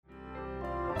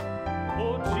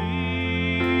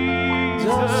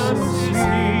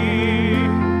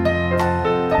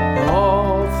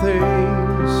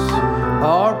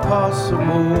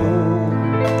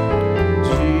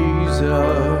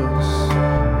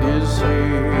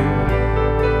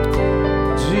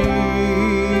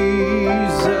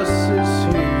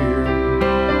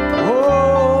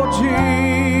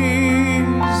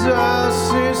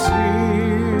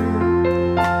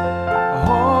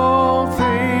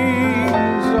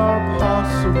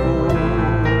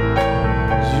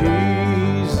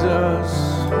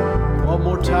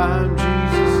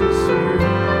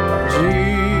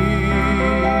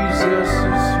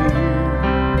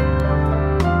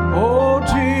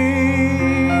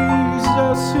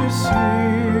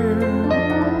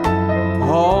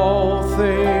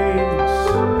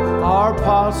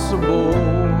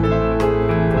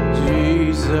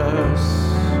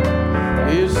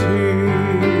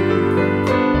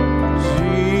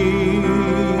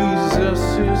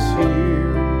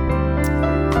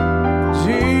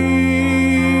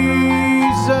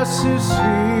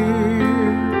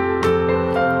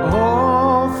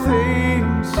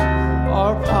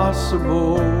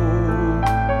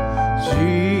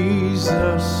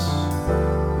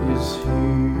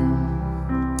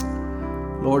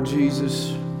Lord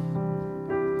Jesus,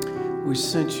 we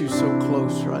sense you so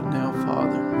close right now,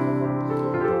 Father.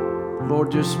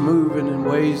 Lord, just moving in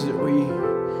ways that we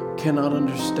cannot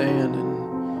understand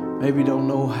and maybe don't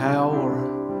know how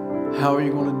or how are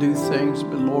you going to do things,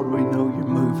 but Lord, we know you're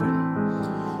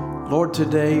moving. Lord,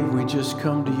 today we just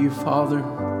come to you, Father,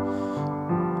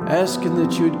 asking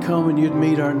that you'd come and you'd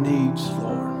meet our needs,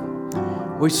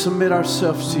 Lord. We submit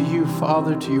ourselves to you,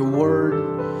 Father, to your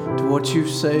word, to what you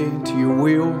say, to your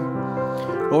will.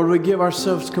 Lord, we give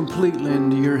ourselves completely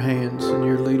into your hands and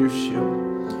your leadership.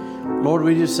 Lord,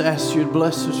 we just ask you to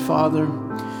bless us, Father,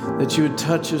 that you would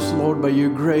touch us, Lord, by your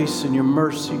grace and your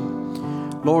mercy.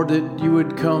 Lord, that you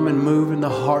would come and move in the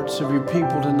hearts of your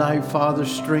people tonight, Father.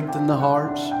 Strengthen the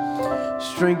hearts,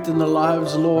 strengthen the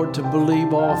lives, Lord, to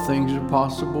believe all things are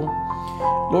possible.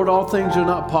 Lord, all things are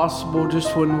not possible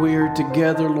just when we are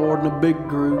together, Lord, in a big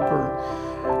group,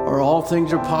 or all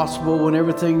things are possible when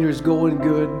everything is going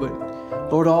good. But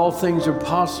Lord, all things are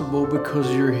possible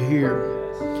because you're here.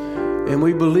 And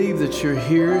we believe that you're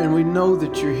here, and we know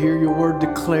that you're here. Your word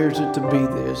declares it to be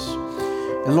this.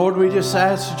 And Lord, we just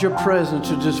ask that your presence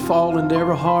would just fall into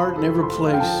every heart and every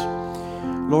place.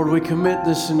 Lord, we commit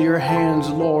this in your hands,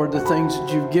 Lord, the things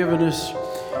that you've given us.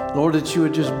 Lord, that you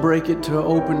would just break it to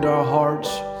open to our hearts.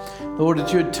 Lord,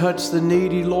 that you would touch the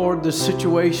needy, Lord, the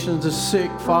situations, the sick,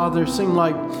 Father. It seems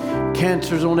like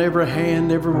cancer's on every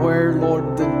hand, everywhere.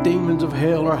 Lord, the demons of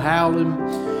hell are howling.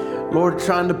 Lord,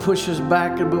 trying to push us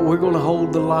back, but we're going to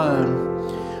hold the line.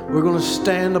 We're going to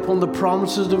stand upon the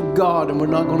promises of God, and we're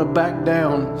not going to back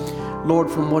down, Lord,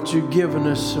 from what you've given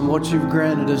us and what you've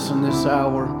granted us in this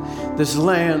hour. This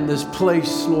land, this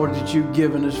place, Lord, that you've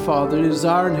given us, Father. It is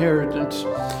our inheritance.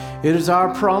 It is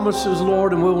our promises,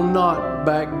 Lord, and we will not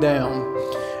back down.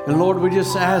 And Lord, we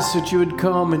just ask that you would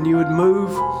come and you would move,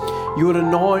 you would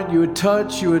anoint, you would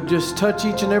touch, you would just touch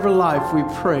each and every life, we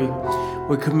pray.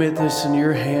 We commit this in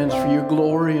your hands for your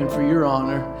glory and for your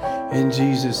honor. In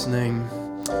Jesus' name,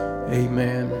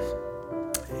 amen.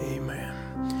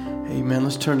 Amen. Amen.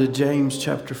 Let's turn to James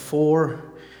chapter 4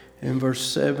 and verse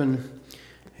 7.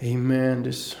 Amen.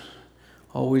 It's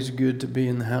always good to be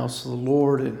in the house of the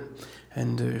Lord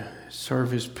and to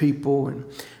serve his people. And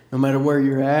no matter where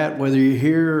you're at, whether you're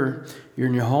here or you're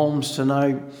in your homes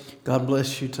tonight, God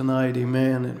bless you tonight.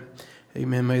 Amen. And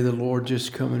amen. May the Lord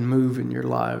just come and move in your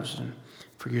lives and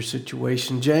for your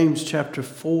situation. James chapter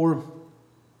 4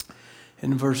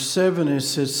 and verse 7, it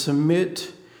says,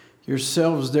 "Submit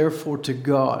yourselves therefore to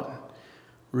God.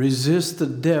 Resist the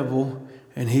devil,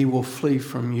 and he will flee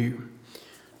from you.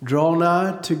 Draw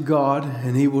nigh to God,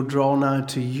 and he will draw nigh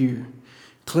to you.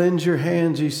 Cleanse your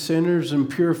hands, ye sinners, and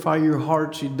purify your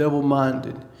hearts, ye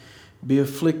double-minded. Be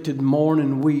afflicted, mourn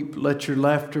and weep. Let your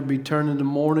laughter be turned into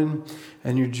mourning,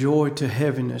 and your joy to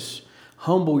heaviness.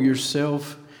 Humble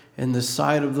yourself in the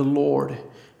sight of the Lord,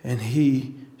 and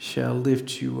he shall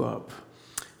lift you up."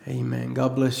 Amen.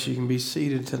 God bless you. You can be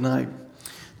seated tonight.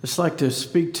 I'd just like to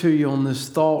speak to you on this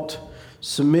thought.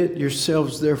 Submit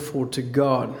yourselves therefore to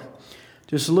God.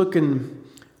 Just looking,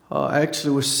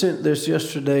 actually was sent this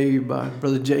yesterday by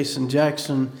Brother Jason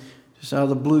Jackson. Just out of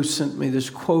the blue sent me this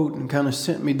quote and kind of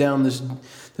sent me down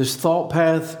this thought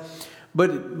path.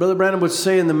 But Brother Branham would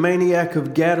say in The Maniac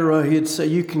of Gadara, he'd say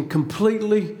you can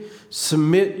completely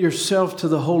submit yourself to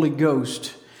the Holy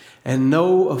Ghost and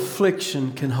no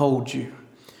affliction can hold you.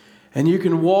 and you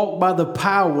can walk by the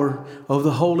power of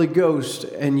the Holy Ghost,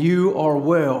 and you are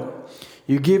well.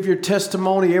 You give your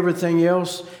testimony, everything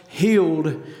else,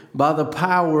 healed by the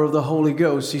power of the Holy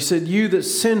Ghost. He said, you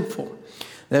that's sinful,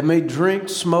 that may drink,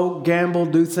 smoke, gamble,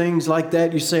 do things like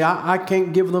that. You say, I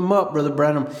can't give them up, Brother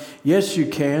Branham. Yes, you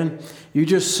can. You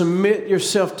just submit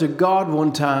yourself to God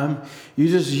one time. You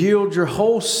just yield your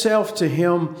whole self to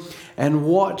Him and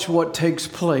watch what takes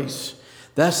place.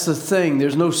 That's the thing.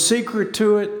 There's no secret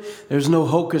to it. There's no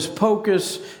hocus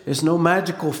pocus. It's no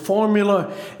magical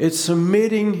formula. It's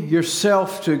submitting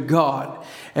yourself to God.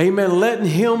 Amen. Letting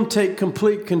Him take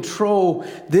complete control.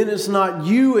 Then it's not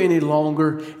you any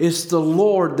longer. It's the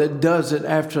Lord that does it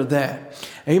after that.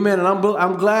 Amen. And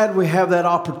I'm glad we have that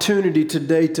opportunity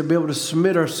today to be able to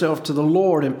submit ourselves to the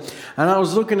Lord. And I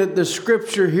was looking at the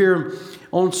scripture here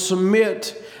on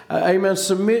submit. Amen.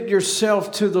 Submit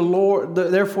yourself to the Lord,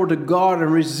 therefore to God,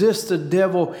 and resist the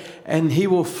devil, and he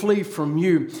will flee from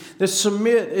you. The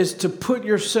submit is to put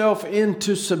yourself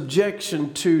into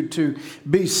subjection, to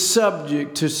be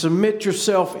subject, to submit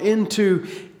yourself into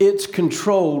its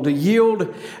control, to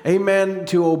yield, amen,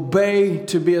 to obey,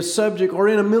 to be a subject, or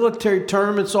in a military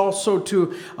term, it's also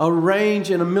to arrange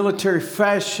in a military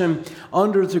fashion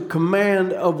under the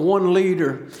command of one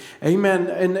leader, amen,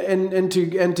 and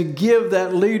to give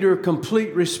that leader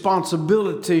complete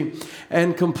responsibility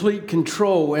and complete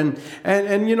control.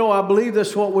 And you know, I believe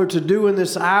that's what we're to do in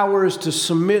this hour, is to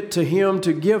submit to Him,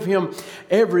 to give Him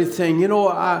everything. You know,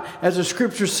 as the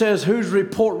scripture says, whose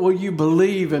report will you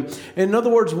believe? And in other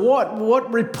words,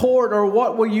 what report or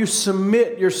what will you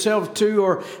submit yourself to,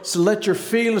 or let your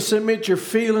feelings, submit your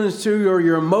feelings to, or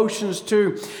your emotions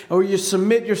to? Or will you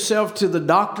submit yourself to the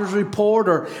doctor's report,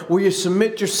 or will you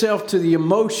submit yourself to the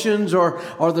emotions or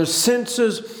the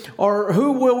senses? Or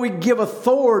who will we give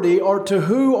authority, or to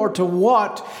who or to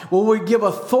what will we give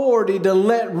authority to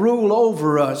let rule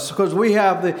over us? Because we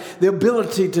have the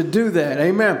ability to do that.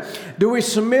 Amen. Do we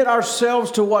submit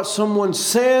ourselves to what someone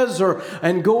says,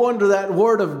 and go under that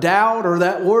word of doubt or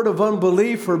that word of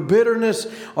unbelief or bitterness?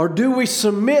 Or do we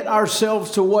submit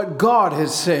ourselves to what God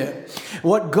has said?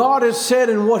 What God has said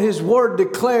and what His Word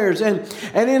declares. And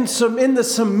in the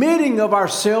submitting of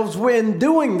ourselves, when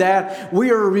doing that,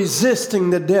 we are resisting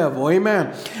the devil.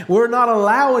 Amen. We're not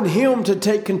allowing him to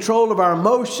take control of our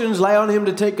emotions, allowing him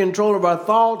to take control of our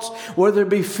thoughts, whether it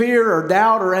be fear or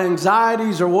doubt or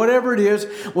anxieties or whatever it is.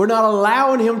 We're not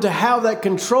allowing him to have that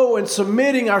control and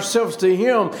submitting ourselves to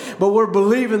him, but we're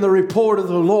believing the report of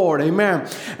the Lord. Amen.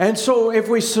 And so if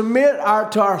we submit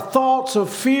to our thoughts of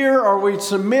fear, or we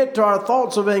submit to our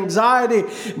thoughts of anxiety,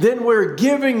 then we're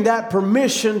giving that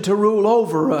permission to rule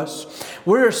over us.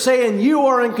 We're saying you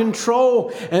are in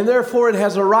control, and therefore it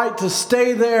has a right to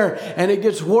stay there, and it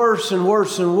gets worse and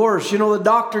worse and worse. You know, the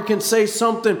doctor can say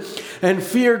something and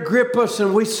fear grip us,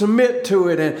 and we submit to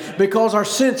it, and because our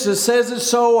senses says it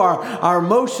so, our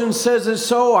emotion says it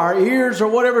so, our ears or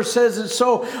whatever says it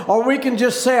so, or we can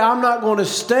just say, I'm not going to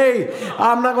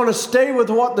stay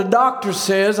with what the doctor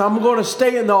says. I'm going to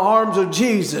stay in the arms of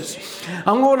Jesus.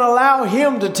 I'm going to allow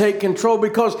Him to take control,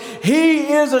 because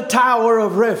He is a tower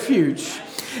of refuge.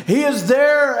 He is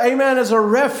there, amen, as a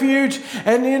refuge.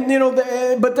 And, you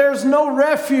know, but there's no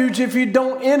refuge if you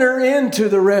don't enter into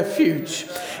the refuge.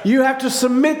 You have to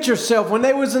submit yourself. When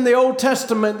they was in the Old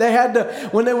Testament, they had to,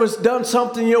 when they was done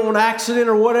something, you know, an accident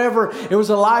or whatever, it was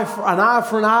an eye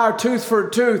for an eye, a tooth for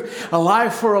a tooth, a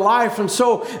life for a life. And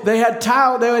so they had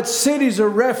cities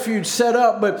of refuge set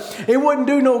up, but it wouldn't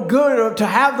do no good to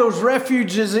have those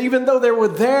refuges, even though they were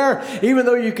there, even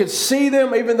though you could see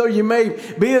them, even though you may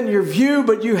be in your view,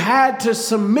 but you had to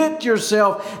submit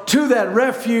yourself to that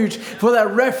refuge, for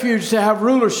that refuge to have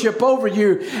rulership over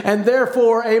you, and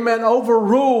therefore, amen,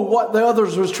 overrule what the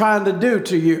others was trying to do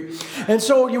to you. And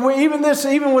so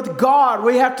even with God,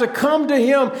 we have to come to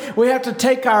Him. We have to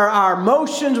take our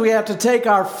emotions, we have to take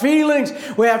our feelings,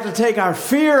 we have to take our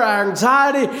fear, our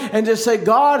anxiety, and just say,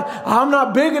 God, I'm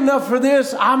not big enough for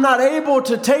this. I'm not able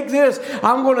to take this.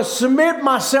 I'm going to submit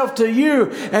myself to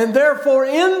you. And therefore,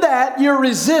 in that, you're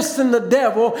resisting the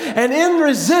devil. And in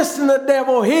resisting the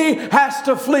devil, he has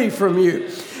to flee from you.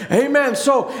 Amen.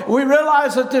 So we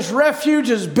realize that this refuge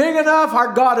is big enough.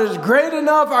 Our God is great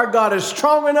enough. Our God is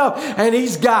strong enough. And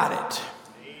He's got it.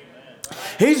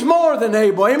 He's more than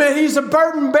able. Amen. He's a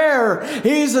burden bearer.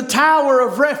 He's a tower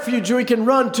of refuge we can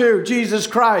run to, Jesus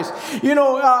Christ. You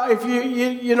know, if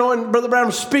you know, and Brother Brown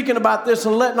was speaking about this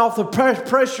and letting off the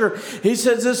pressure, he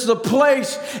says this is a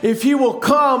place, if you will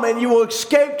come and you will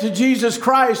escape to Jesus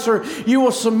Christ, or you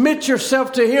will submit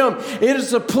yourself to Him, it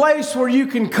is a place where you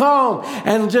can come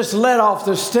and just let off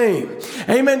the steam.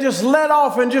 Amen. Just let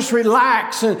off and just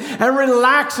relax and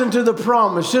relax into the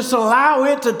promise. Just allow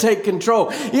it to take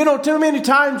control. You know, too many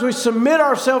times we submit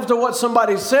ourselves to what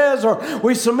somebody says, or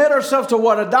we submit ourselves to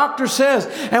what a doctor says,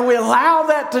 and we allow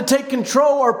that to take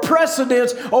control or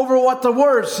precedence over what the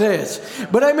Word says.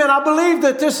 But amen, I believe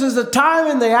that this is the time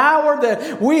and the hour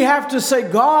that we have to say,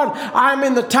 God, I'm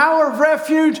in the tower of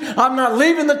refuge. I'm not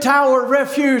leaving the tower of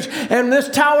refuge. And this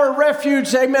tower of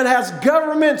refuge, amen, has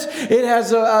governments. It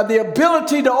has the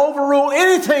ability to overrule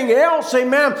anything else.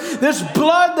 Amen. This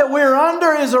blood that we're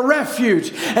under is a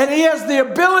refuge. And He has the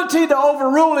ability to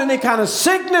overrule any kind of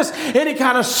sickness, any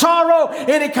kind of sorrow,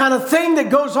 any kind of thing that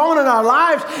goes on in our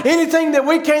lives. Anything that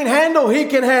we can't handle, He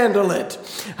can handle it.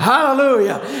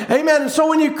 Hallelujah. Amen. And so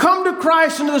when you come to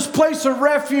Christ into this place of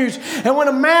refuge, and when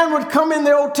a man would come in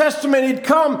the Old Testament,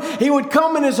 he would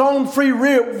come in his own free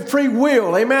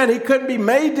will. Amen. He couldn't be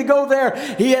made to go there.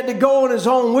 He had to go in his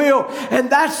own will. And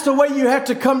that's the way you have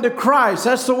to come to Christ.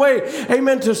 That's the way,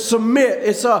 amen, to submit.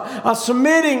 It's a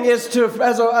submitting is to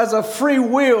as a free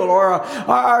will,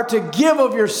 or to give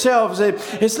of yourselves.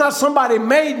 It's not somebody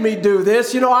made me do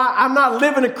this. You know, I'm not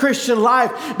living a Christian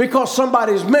life because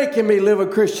somebody's making me live a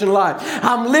Christian life.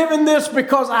 I'm living this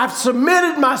because I've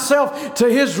submitted myself to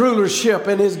His rulership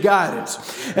and His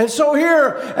guidance. And so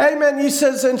here, amen, He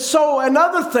says, and so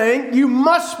another thing, you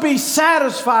must be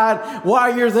satisfied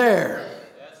while you're there.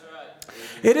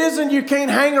 It isn't you can't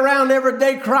hang around every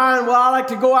day crying, well, I like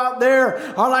to go out there,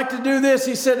 I like to do this.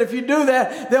 He said, if you do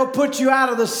that, they'll put you out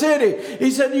of the city.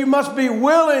 He said, you must be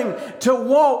willing to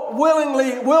walk,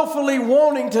 willfully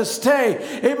wanting to stay.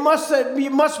 It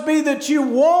must be that you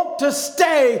want to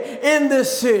stay in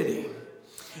this city,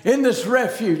 in this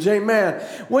refuge. Amen.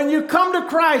 When you come to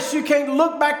Christ, you can't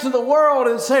look back to the world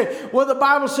and say, well, the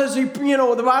Bible says, the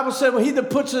Bible said, well, he that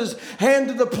puts his hand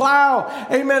to the plow,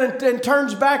 amen, and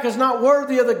turns back is not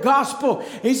worthy of the gospel.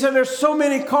 He said there's so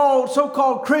many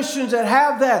so-called Christians that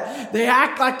have that. They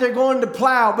act like they're going to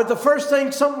plow, but the first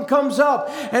thing something comes up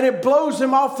and it blows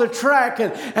them off the track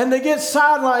and they get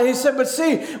sidelined. He said, but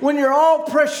see, when you're all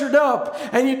pressured up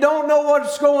and you don't know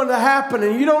what's going to happen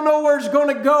and you don't know where it's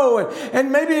going to go,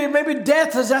 and maybe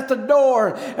death is at the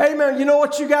door. Amen. You know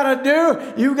what you got to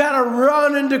do? You got to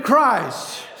run into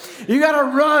Christ. You got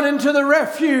to run into the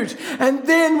refuge. And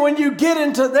then when you get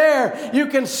into there, you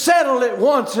can settle it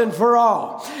once and for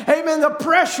all. Amen. The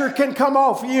pressure can come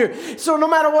off you. So no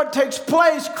matter what takes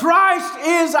place, Christ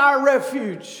is our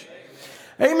refuge.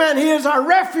 Amen. He is our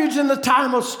refuge in the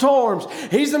time of storms.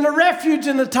 He's in the refuge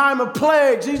in the time of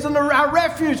plagues. He's in our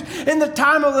refuge in the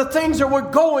time of the things that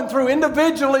we're going through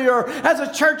individually, or as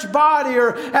a church body,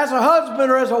 or as a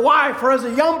husband, or as a wife, or as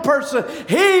a young person.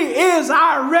 He is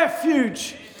our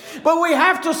refuge. But we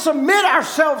have to submit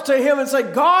ourselves to Him and say,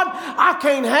 God, I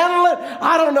can't handle it.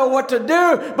 I don't know what to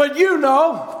do, but you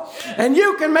know. And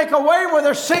you can make a way where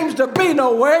there seems to be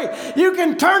no way. You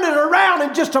can turn it around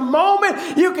in just a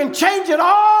moment. You can change it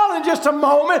all in just a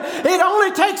moment. It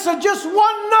only takes just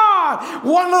one nod,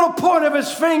 one little point of His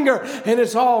finger, and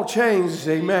it's all changed.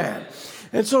 Amen.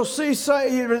 And so, see,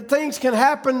 things can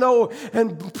happen, though,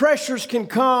 and pressures can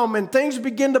come, and things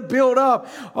begin to build up.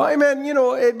 Oh, amen. You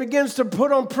know, it begins to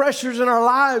put on pressures in our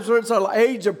lives, or it's an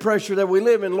age of pressure that we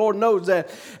live in. Lord knows that.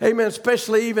 Amen.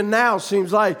 Especially even now,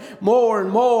 seems like more and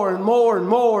more and more and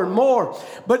more and more.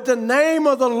 But the name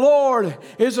of the Lord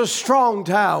is a strong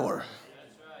tower.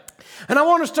 And I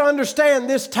want us to understand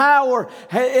this tower,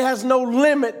 it has no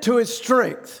limit to its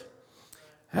strength.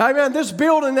 Amen. This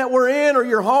building that we're in, or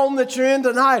your home that you're in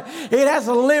tonight, it has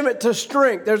a limit to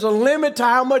strength. There's a limit to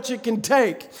how much it can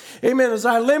take. Amen. There's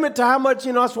a limit to how much,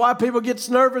 that's why people get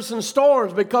nervous in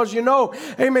storms, because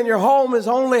amen, your home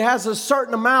only has a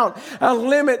certain amount, a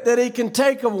limit that it can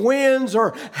take of winds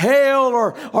or hail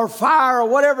or fire or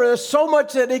whatever. There's so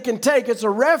much that it can take. It's a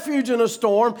refuge in a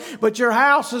storm, but your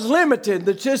house is limited.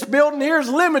 This building here is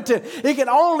limited. It can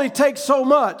only take so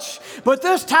much. But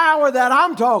this tower that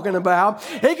I'm talking about,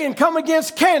 He can come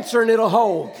against cancer and it'll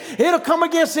hold. It'll come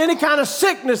against any kind of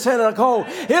sickness and it'll hold.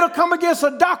 It'll come against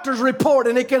a doctor's report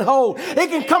and it can hold. It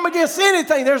can come against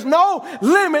anything. There's no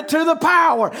limit to the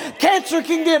power. Cancer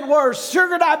can get worse.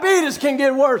 Sugar diabetes can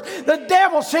get worse. The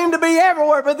devil seems to be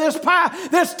everywhere, but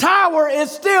this tower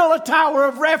is still a tower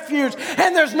of refuge,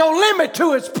 and there's no limit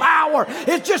to its power.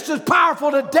 It's just as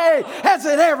powerful today as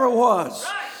it ever was.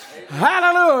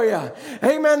 Hallelujah.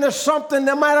 Amen. There's something,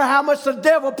 no matter how much the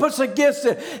devil puts against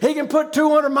it, he can put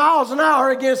 200 miles an hour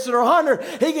against it or 100.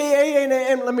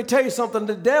 And let me tell you something.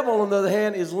 The devil, on the other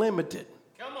hand, is limited.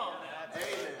 Come on.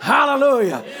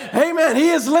 Hallelujah. Amen. He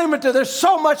is limited. There's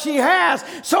so much he has,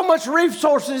 so much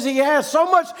resources he has,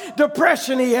 so much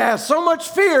depression he has, so much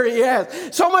fear he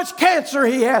has, so much cancer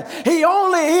he has. He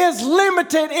only is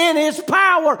limited in his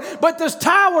power. But this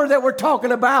tower that we're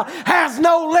talking about has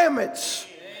no limits.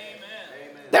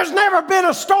 There's never been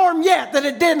a storm yet that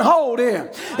it didn't hold in.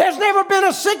 There's never been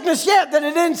a sickness yet that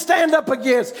it didn't stand up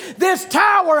against. This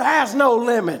tower has no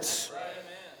limits.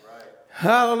 Right.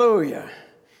 Hallelujah.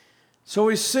 So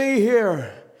we see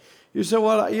here, you say,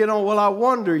 well, I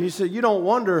wonder. He said, you don't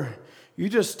wonder. You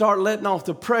just start letting off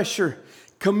the pressure.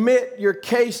 Commit your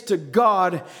case to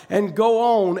God and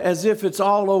go on as if it's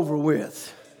all over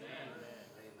with.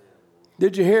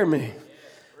 Did you hear me?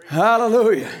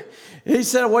 Hallelujah. He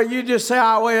said, well, you just say,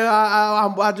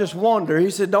 I just wonder. He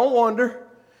said, don't wonder.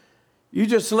 You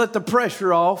just let the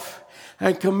pressure off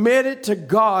and commit it to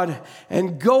God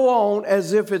and go on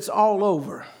as if it's all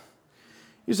over.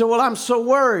 You said, well, I'm so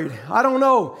worried. I don't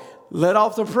know. Let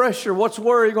off the pressure. What's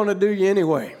worry going to do you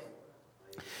anyway?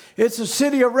 It's a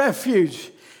city of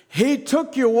refuge. He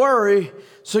took your worry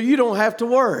so you don't have to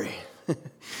worry.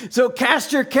 So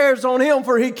cast your cares on him,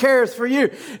 for he cares for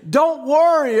you. Don't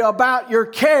worry about your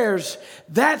cares.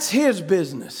 That's his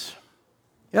business.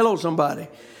 Hello, somebody.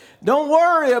 Don't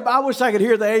worry about, I wish I could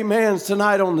hear the amens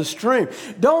tonight on the stream.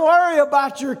 Don't worry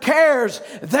about your cares.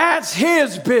 That's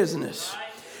his business.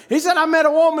 He said, I met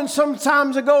a woman some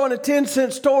times ago in a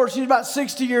 10-cent store. She's about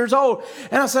 60 years old.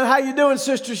 And I said, how you doing,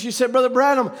 sister? She said, Brother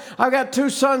Branham, I've got 2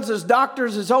 sons as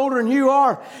doctors, as older than you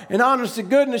are. And honest to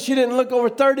goodness, she didn't look over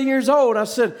 30 years old.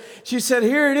 She said,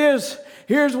 here it is.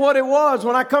 Here's what it was.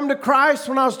 When I come to Christ,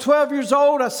 when I was 12 years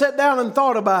old, I sat down and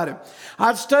thought about it.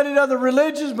 I'd studied other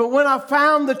religions, but when I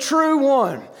found the true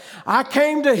one, I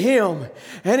came to him,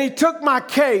 and he took my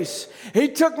case. He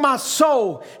took my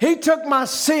soul. He took my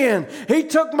sin. He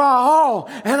took my all,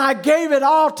 and I gave it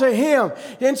all to him.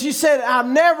 And she said, I've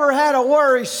never had a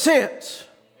worry since.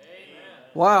 Amen.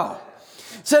 Wow.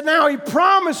 Said, now he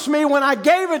promised me when I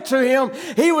gave it to him,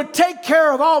 he would take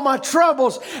care of all my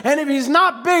troubles. And if he's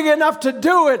not big enough to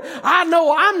do it, I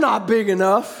know I'm not big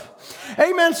enough.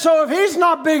 Amen. So if he's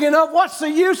not big enough, what's the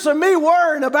use of me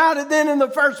worrying about it then in the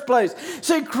first place?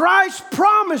 See, Christ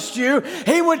promised you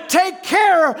he would take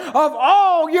care of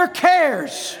all your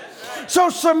cares. So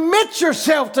submit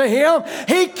yourself to him.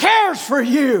 He cares for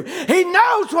you. He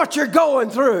knows what you're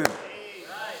going through.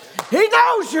 He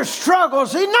knows your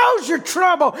struggles. He knows your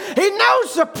trouble. He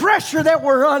knows the pressure that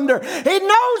we're under. He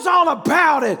knows all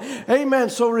about it. Amen.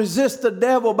 So resist the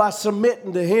devil by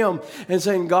submitting to him and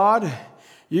saying, God,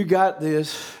 you got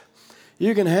this.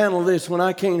 You can handle this when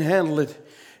I can't handle it.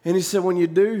 And he said, when you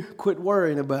do, quit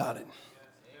worrying about it.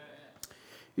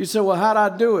 You say, well, how'd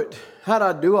I do it? How'd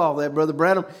I do all that, Brother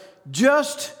Branham?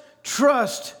 Just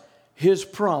trust his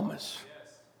promise.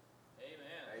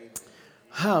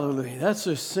 Hallelujah. That's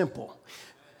just simple.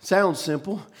 Sounds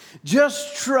simple.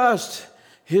 Just trust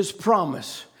his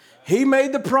promise. He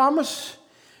made the promise.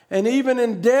 And even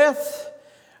in death,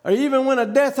 or even when a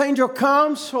death angel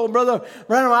comes, oh, Brother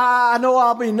Branham, I know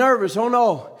I'll be nervous. Oh,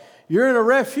 no. You're in a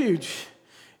refuge.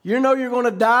 You know you're going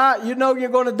to die. You know you're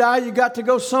going to die. You got to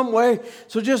go some way.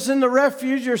 So just in the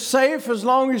refuge, you're safe as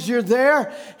long as you're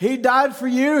there. He died for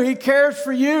you. He cares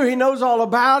for you. He knows all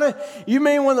about it. You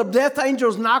mean when the death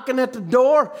angel's knocking at the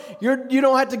door, you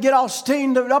don't have to get all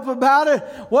steamed up about it?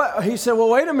 What? He said,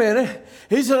 well, wait a minute.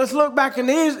 He said, let's look back in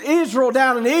Israel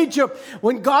down in Egypt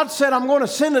when God said, I'm going to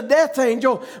send a death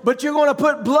angel, but you're going to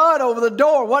put blood over the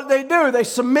door. What did they do? They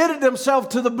submitted themselves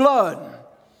to the blood.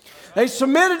 They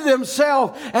submitted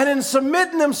themselves, and in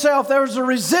submitting themselves, there was a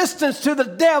resistance to the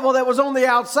devil that was on the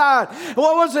outside.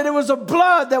 What was it? It was a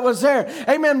blood that was there.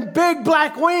 Amen. Big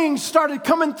black wings started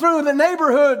coming through the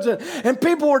neighborhoods, and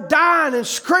people were dying and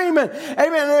screaming.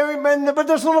 Amen. But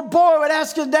this little boy would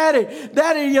ask his daddy,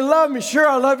 Daddy, you love me? Sure,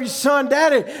 I love you, son.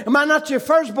 Daddy, am I not your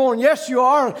firstborn? Yes, you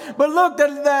are. But look,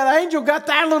 that angel got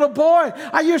that little boy.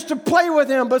 I used to play with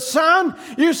him. But son,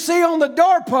 you see on the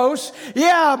doorpost,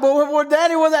 yeah, but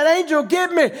Daddy, will that angel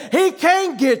get me? He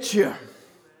can't get you.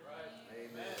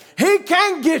 He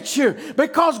can't get you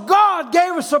because God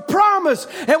gave us a promise.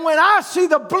 And when I see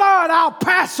the blood, I'll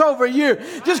pass over you.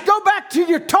 Just go back to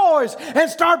your toys and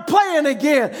start playing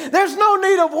again. There's no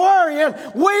need of worrying.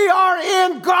 We are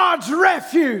in God's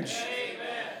refuge.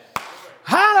 Amen.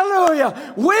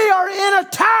 Hallelujah. We are in a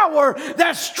tower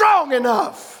that's strong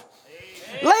enough.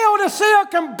 Laodicea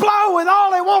can blow with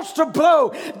all it wants to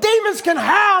blow. Demons can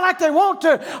howl like they want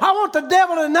to. I want the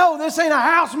devil to know this ain't a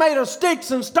house made of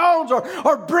sticks and stones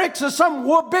or bricks or some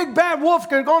big bad wolf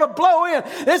going to blow in.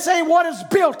 This ain't what it's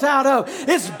built out of.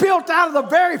 It's built out of the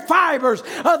very fibers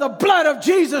of the blood of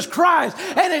Jesus Christ.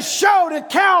 And it showed at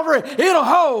Calvary, it'll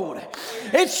hold.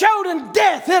 It showed in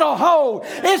death, it'll hold.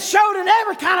 It showed in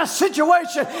every kind of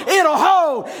situation, it'll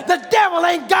hold. The devil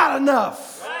ain't got enough.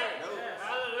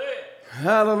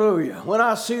 Hallelujah. When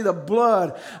I see the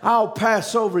blood, I'll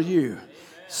pass over you.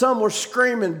 Some were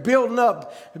screaming, building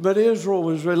up, but Israel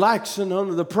was relaxing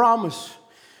under the promise.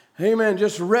 Amen.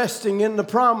 Just resting in the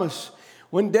promise.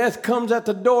 When death comes at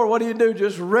the door, what do?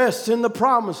 Just rest in the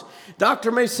promise. Doctor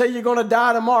may say you're going to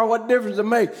die tomorrow. What difference does it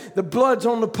make? The blood's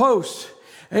on the post.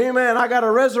 Amen. I got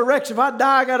a resurrection. If I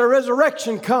die, I got a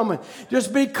resurrection coming.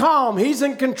 Just be calm. He's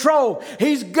in control.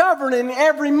 He's governing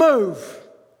every move.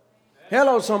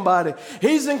 Hello, somebody.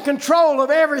 He's in control of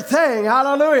everything.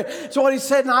 Hallelujah. So what he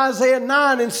said in Isaiah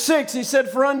 9:6, he said,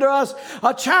 for unto us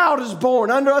a child is born,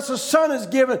 unto us a son is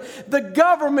given. The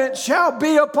government shall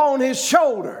be upon his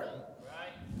shoulder.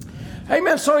 Right.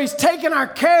 Amen. So he's taken our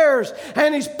cares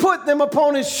and he's put them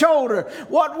upon his shoulder.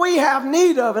 What we have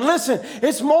need of. And listen,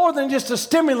 it's more than just a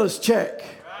stimulus check.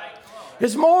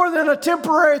 It's more than a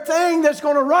temporary thing that's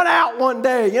going to run out one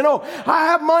day. You know, I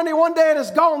have money one day and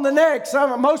it's gone the next.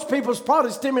 Most people's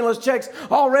probably stimulus checks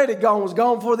already gone, was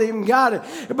gone before they even got it.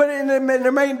 But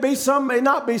there may be some, may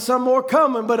not be some more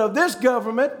coming. But of this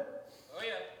government,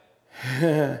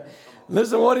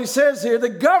 listen to what he says here. The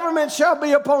government shall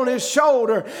be upon his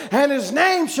shoulder, and his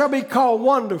name shall be called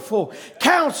Wonderful,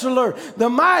 Counselor, the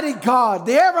Mighty God,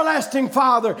 the Everlasting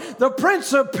Father, the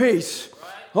Prince of Peace.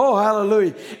 Oh,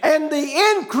 hallelujah. And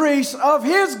the increase of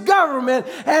his government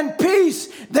and peace,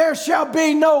 there shall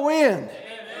be no end.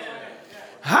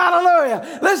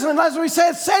 Hallelujah. Listen, as we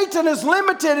said, Satan is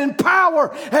limited in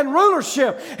power and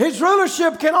rulership. His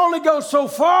rulership can only go so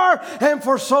far and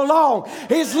for so long.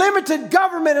 His limited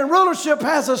government and rulership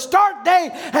has a start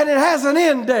date and it has an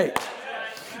end date.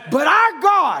 But our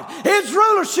God, his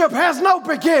rulership has no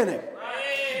beginning.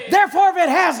 Therefore, if it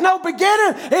has no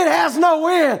beginning, it has no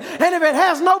end. And if it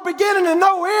has no beginning and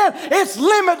no end, it's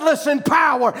limitless in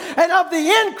power. And of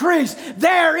the increase,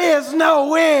 there is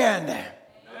no end. Amen.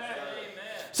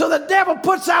 So the devil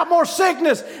puts out more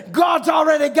sickness. God's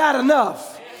already got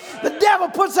enough. The devil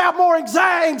puts out more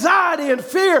anxiety and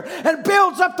fear and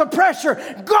builds up the pressure.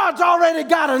 God's already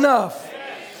got enough.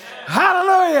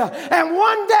 Hallelujah. And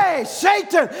one day,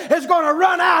 Satan is going to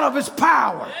run out of his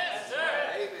power.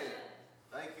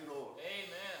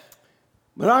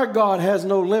 But our God has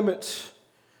no limits.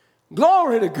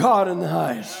 Glory to God in the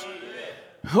highest.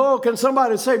 Oh, can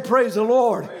somebody say praise the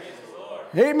Lord? Praise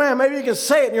the Lord. Amen. Maybe you can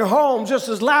say it in your home just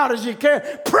as loud as you can.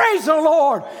 Praise the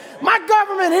Lord. My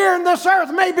government here in this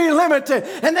earth may be limited,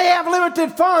 and they have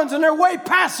limited funds, and they're way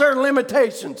past their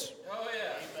limitations.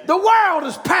 The world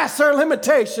is past their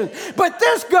limitations. But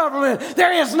this government,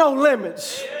 there is no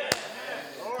limits.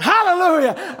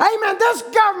 Hallelujah. Amen. This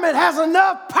government has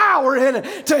enough power in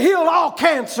it to heal all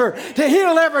cancer, to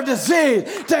heal every disease,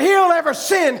 to heal every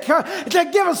sin, to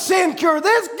give a sin cure.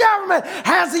 This government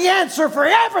has the answer for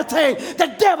everything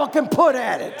the devil can put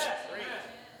at it.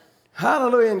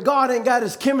 Hallelujah. And God ain't got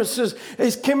his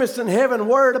chemists in heaven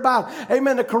worried about,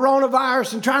 amen, the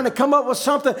coronavirus and trying to come up with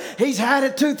something. He's had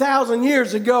it 2,000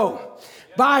 years ago.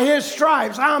 By his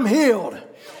stripes, I'm healed.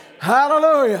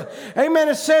 Hallelujah. Amen.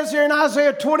 It says here in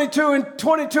Isaiah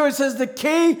 22:22, it says, the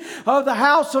key of the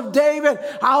house of David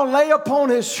I'll lay upon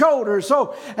his shoulders.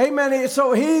 So, amen.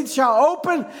 So he shall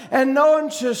open and no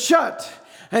one shall shut.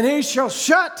 And he shall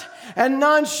shut and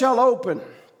none shall open.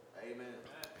 Amen.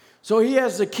 So he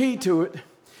has the key to it.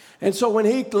 And so when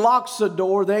he locks the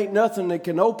door, there ain't nothing that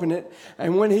can open it.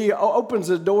 And when he opens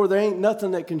the door, there ain't nothing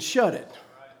that can shut it.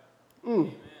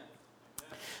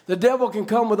 The devil can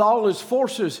come with all his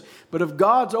forces, but if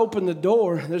God's opened the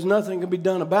door, there's nothing can be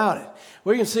done about it.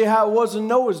 We can see how it was in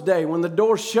Noah's day. When the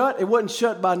door shut, it wasn't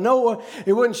shut by Noah.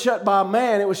 It wasn't shut by a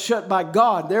man. It was shut by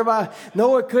God. Thereby,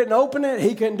 Noah couldn't open it.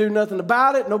 He couldn't do nothing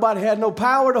about it. Nobody had no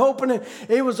power to open it.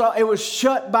 It was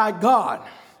shut by God.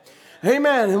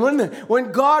 Amen. And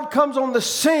when God comes on the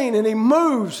scene and he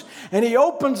moves and he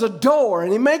opens a door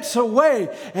and he makes a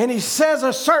way and he says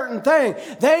a certain thing,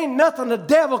 there ain't nothing the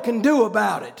devil can do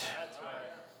about it.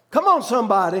 Come on,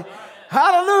 somebody.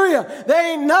 Hallelujah.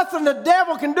 There ain't nothing the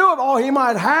devil can do. Oh, he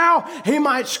might howl. He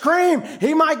might scream.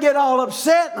 He might get all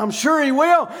upset. I'm sure he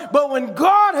will. But when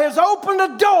God has opened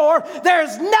the door,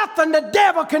 there's nothing the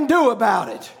devil can do about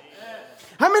it.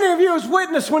 How many of you has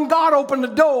witnessed when God opened the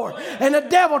door and the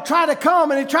devil tried to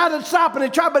come and he tried to stop and he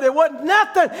tried, but there wasn't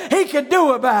nothing he could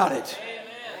do about it.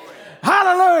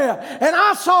 Hallelujah. And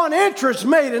I saw an entrance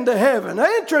made into heaven. An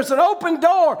entrance, an open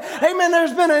door. Amen.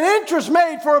 There's been an entrance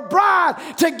made for a bride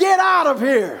to get out of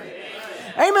here.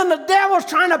 Amen. The devil's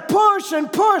trying to push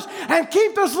and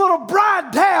keep this little bride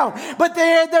down. But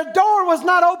the door was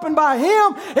not opened by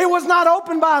him. It was not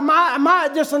opened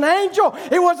by just an angel.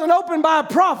 It wasn't opened by a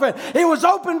prophet. It was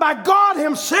opened by God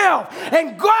himself.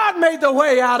 And God made the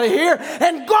way out of here.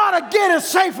 And God will get us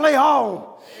safely home.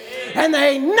 And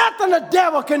there ain't nothing the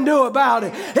devil can do about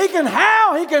it. He can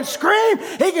howl, he can scream,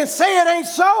 he can say it ain't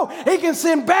so, he can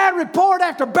send bad report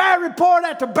after bad report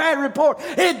after bad report.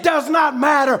 It does not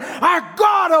matter. Our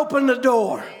God opened the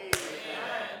door.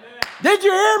 Did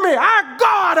you hear me? Our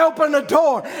God opened the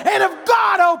door. And if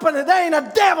God opened it, there ain't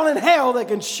a devil in hell that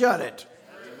can shut it.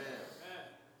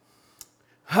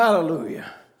 Hallelujah.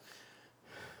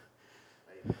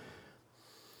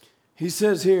 He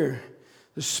says here,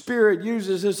 the Spirit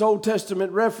uses this Old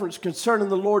Testament reference concerning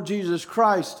the Lord Jesus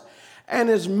Christ and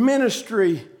his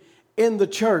ministry in the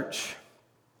church.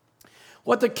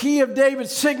 What the key of David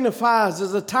signifies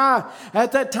is at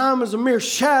that time was a mere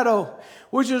shadow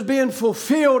which was being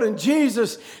fulfilled in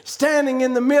Jesus standing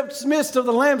in the midst of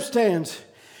the lampstands.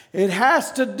 It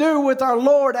has to do with our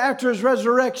Lord after his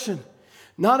resurrection,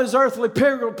 not his earthly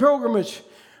pilgrimage.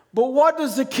 But what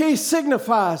does the key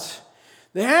signify?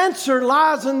 The answer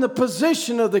lies in the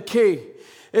position of the key.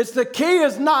 The key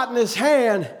is not in his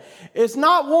hand. It's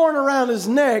not worn around his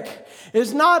neck.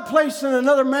 It's not placed in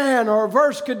another man, or a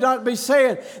verse could not be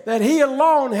saying that he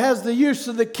alone has the use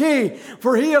of the key,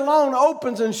 for he alone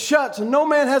opens and shuts, and no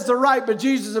man has the right but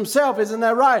Jesus himself. Isn't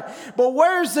that right? But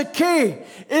where's the key?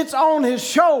 It's on his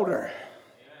shoulder.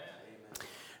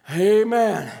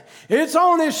 Amen. It's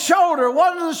on his shoulder.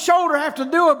 What does the shoulder have to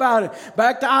do about it?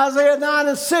 Back to Isaiah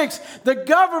 9:6. The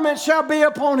government shall be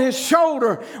upon his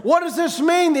shoulder. What does this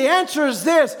mean? The answer is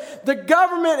this. The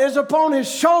government is upon his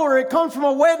shoulder. It comes from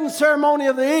a wedding ceremony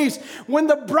of the East. When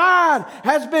the bride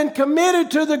has been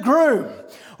committed to the groom,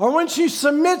 or when she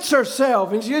submits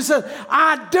herself and she says,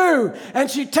 I do, and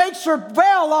she takes her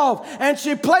veil off and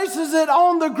she places it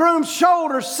on the groom's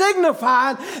shoulder,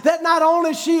 signifying that not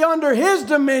only is she under his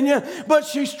dominion, but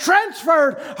she's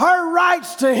transferred her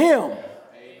rights to him. Amen.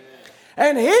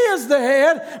 And he is the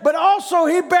head, but also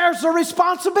he bears the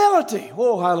responsibility.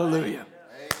 Oh, hallelujah.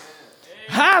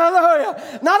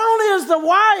 Hallelujah. Not only is the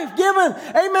wife given,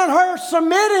 amen, her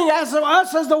submitting as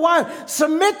us as the wife,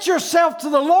 submit yourself to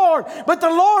the Lord, but the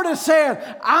Lord is saying,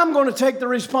 I'm going to take the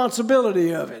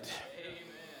responsibility of it.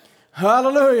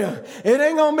 Hallelujah. It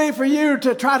ain't going to be for you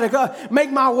to try to make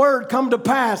my word come to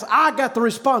pass. I got the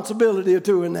responsibility of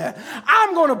doing that.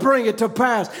 I'm going to bring it to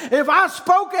pass. If I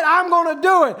spoke it, I'm going to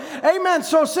do it. Amen.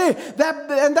 So see,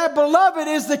 that beloved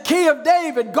is the key of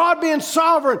David. God being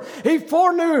sovereign. He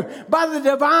foreknew by the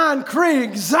divine decree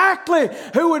exactly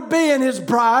who would be in his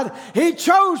bride. He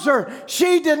chose her.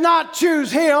 She did not choose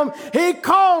him. He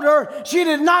called her. She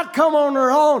did not come on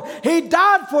her own. He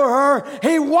died for her.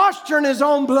 He washed her in his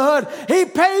own blood. He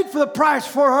paid for the price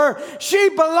for her. She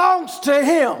belongs to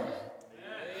him. Amen.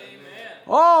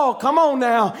 Oh, come on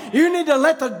now. You need to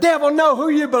let the devil know who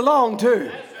you belong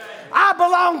to. I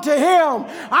belong to him.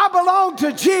 I belong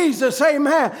to Jesus.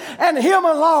 Amen. And him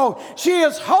alone. She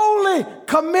is wholly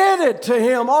committed to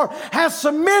him, or has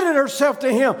submitted herself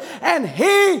to him. And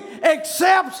he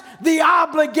accepts the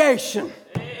obligation.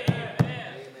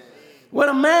 When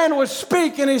a man was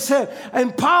speaking, he said,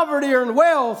 in poverty or in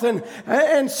wealth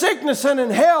and sickness and in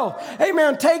health,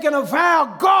 amen, taking a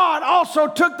vow, God also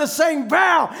took the same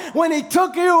vow when he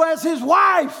took you as his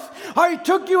wife, or he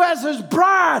took you as his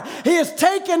bride. He has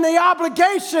taken the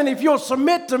obligation. If you'll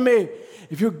submit to me,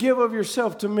 if you'll give of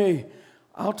yourself to me,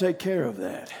 I'll take care of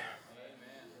that.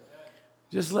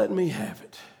 Just let me have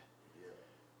it.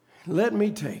 Let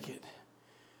me take it.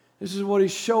 This is what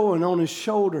he's showing on his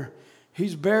shoulder.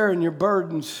 He's bearing your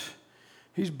burdens.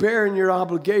 He's bearing your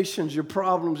obligations, your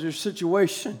problems, your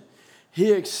situation.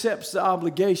 He accepts the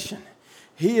obligation.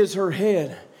 He is her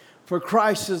head, for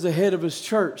Christ is the head of his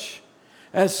church.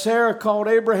 As Sarah called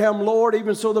Abraham Lord,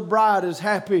 even so the bride is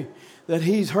happy that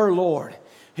he's her Lord.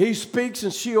 He speaks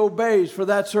and she obeys, for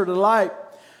that's her delight.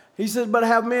 He says, but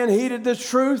have men heeded this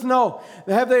truth? No.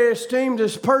 Have they esteemed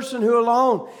this person who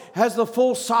alone has the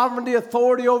full sovereignty,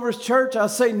 authority over his church? I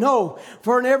say no.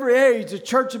 For in every age, the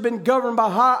church has been governed by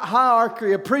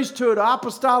hierarchy, a priesthood,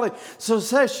 apostolic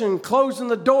succession, closing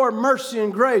the door of mercy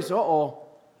and grace. Uh-oh.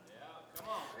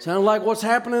 Sounds like what's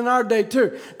happening in our day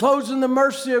too. Closing the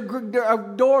mercy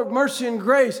of door of mercy and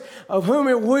grace, of whom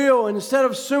it will, and instead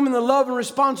of assuming the love and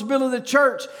responsibility of the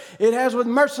church, it has with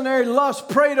mercenary lust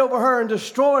preyed over her and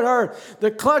destroyed her.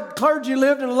 The clergy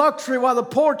lived in luxury while the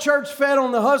poor church fed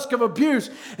on the husk of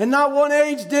abuse, and not one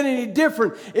age did any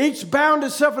different. Each bound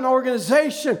itself in an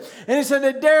organization. And he said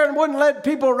they dared and wouldn't let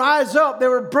people rise up. They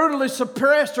were brutally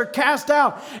suppressed or cast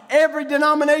out. Every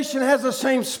denomination has the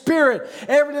same spirit.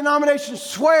 Every denomination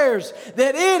swears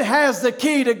that it has the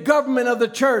key to government of the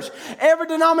church. Every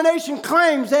denomination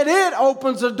claims that it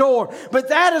opens the door, but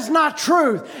that is not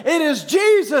truth. It is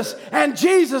Jesus and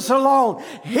Jesus alone.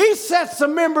 He sets the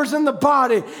members in the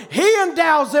body. He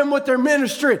endows them with their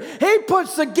ministry. He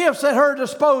puts the gifts at her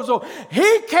disposal.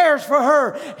 He cares for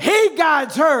her. He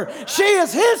guides her. She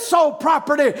is his sole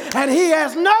property, and he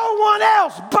has no one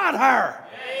else but her.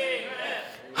 Amen.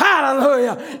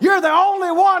 Hallelujah. You're the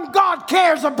only one God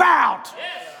cares about.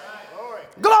 Yes.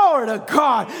 Glory to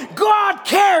God. God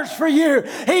cares for you.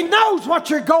 He knows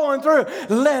what you're going through.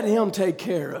 Let him take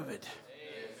care of it.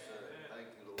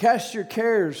 Cast your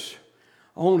cares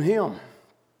on him,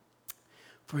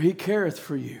 for he careth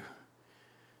for you.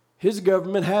 His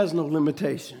government has no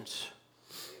limitations.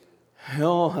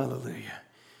 Oh, hallelujah.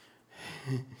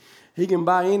 He can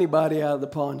buy anybody out of the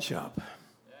pawn shop.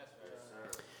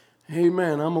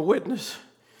 Amen. I'm a witness.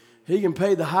 He can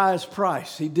pay the highest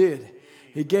price. He did.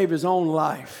 He gave his own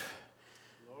life.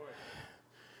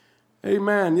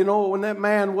 Amen. You know, when that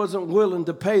man wasn't willing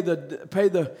to pay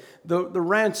the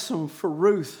ransom for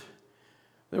Ruth,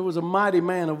 there was a mighty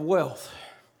man of wealth.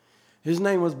 His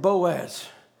name was Boaz.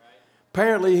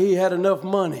 Apparently, he had enough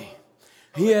money.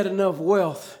 He had enough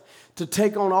wealth to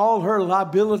take on all her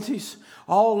liabilities,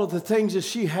 all of the things that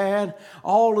she had,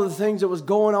 all of the things that was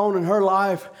going on in her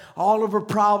life, all of her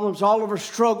problems, all of her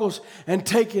struggles, and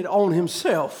take it on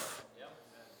himself.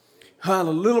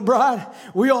 Hallelujah. Little bride,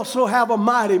 we also have a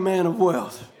mighty man of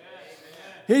wealth.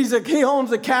 He owns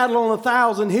the cattle on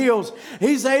 1,000 hills.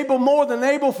 He's able, more than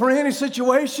able, for any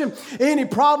situation, any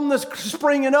problem that's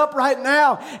springing up right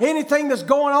now, anything that's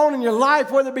going on in your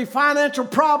life, whether it be financial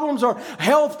problems or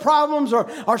health problems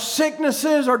or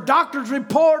sicknesses or doctor's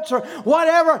reports or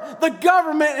whatever, the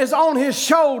government is on his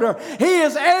shoulder. He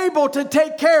is able to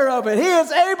take care of it. He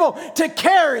is able to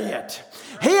carry it.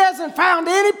 He hasn't found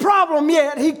any problem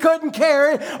yet he couldn't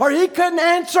carry or he couldn't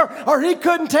answer or he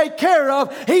couldn't take care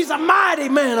of. He's a mighty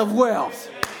man of wealth.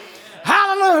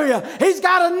 Hallelujah. He's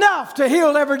got enough to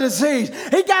heal every disease.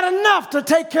 He's got enough to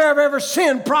take care of every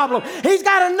sin problem. He's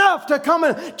got enough to come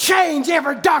and change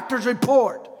every doctor's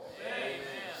report.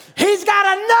 He's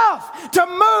got enough to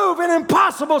move in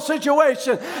impossible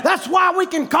situations. That's why we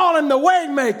can call him the way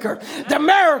maker, the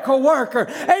miracle worker,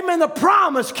 amen, the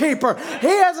promise keeper. He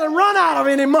hasn't run out of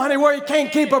any money where he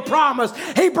can't keep a promise.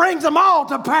 He brings them all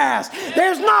to pass.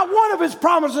 There's not one of his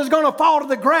promises going to fall to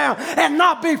the ground and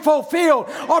not be fulfilled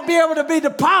or be able to be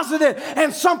deposited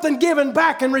and something given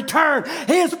back in return.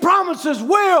 His promises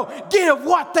will give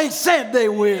what they said they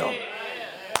will.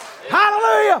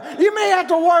 Hallelujah. You may have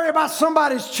to worry about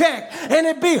somebody's check and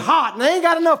it be hot and they ain't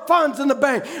got enough funds in the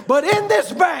bank. But in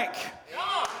this bank,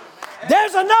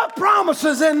 there's enough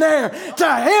promises in there to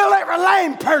heal every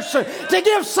lame person, to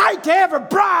give sight to every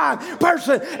blind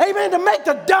person. Amen. To make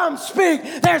the dumb speak.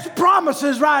 There's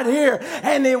promises right here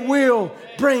and it will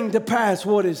bring to pass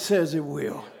what it says it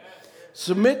will.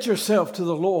 Submit yourself to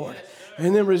the Lord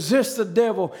and then resist the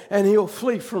devil and he'll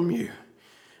flee from you.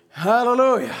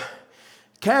 Hallelujah.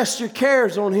 Cast your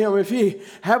cares on him. If you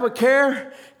have a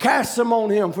care, cast them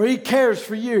on him, for he cares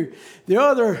for you. The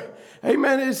other,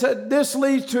 amen, he said, this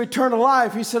leads to eternal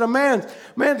life. He said,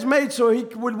 man's made so he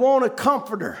would want a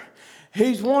comforter.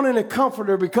 He's wanting a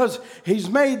comforter because he's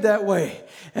made that way.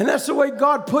 And that's the way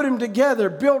God put him together,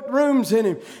 built rooms in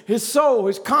him. His soul,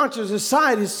 his conscience, his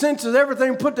sight, his senses,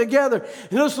 everything put together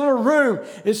in this little room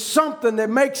is something that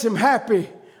makes him happy.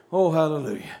 Oh,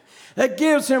 hallelujah. That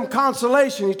gives him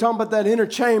consolation. He's talking about that inner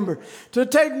chamber. To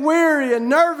take weary and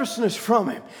nervousness from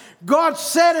him. God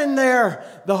set in there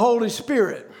the Holy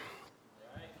Spirit.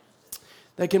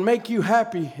 That can make you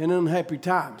happy in unhappy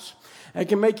times. That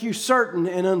can make you certain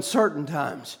in uncertain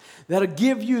times. That'll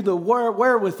give you the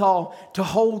wherewithal to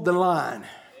hold the line.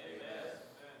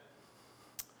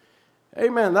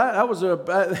 Amen. That was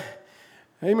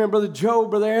amen, Brother Joe,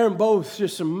 Brother Aaron, both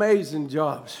just amazing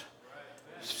jobs.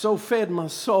 So fed my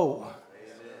soul.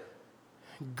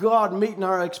 God meeting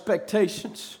our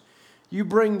expectations. You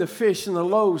bring the fish and the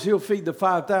loaves, he'll feed the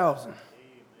 5,000.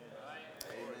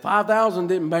 5,000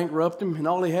 didn't bankrupt him, and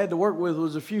all he had to work with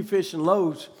was a few fish and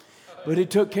loaves. But he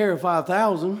took care of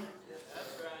 5,000.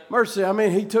 Mercy, I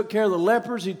mean, he took care of the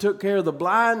lepers, he took care of the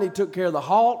blind, he took care of the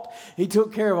halt, he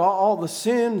took care of all the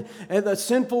sin and the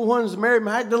sinful ones, Mary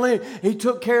Magdalene, he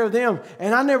took care of them.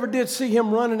 And I never did see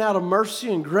him running out of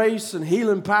mercy and grace and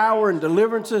healing power and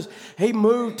deliverances. He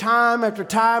moved time after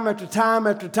time after time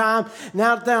after time,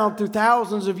 now down through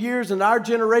thousands of years, and our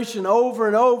generation over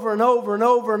and over and over and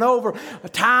over and over,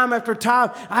 time after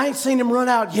time. I ain't seen him run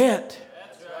out yet.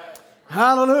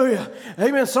 Hallelujah.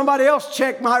 Amen. Somebody else's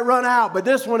check might run out, but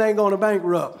this one ain't going to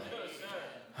bankrupt.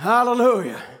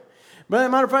 Hallelujah.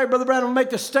 Matter of fact, Brother Brown will make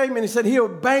the statement. He said he'll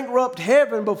bankrupt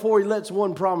heaven before he lets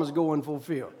one promise go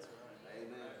unfulfilled.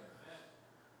 Amen.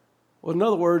 Well, in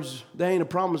other words, there ain't a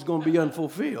promise going to be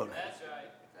unfulfilled. That's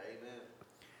right. Amen.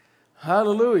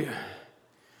 Hallelujah.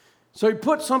 So he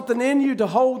put something in you to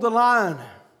hold the line,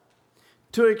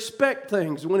 to expect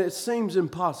things when it seems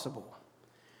impossible.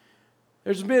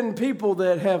 There's been people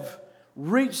that have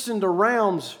reached into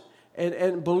realms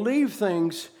and believed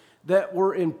things that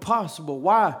were impossible.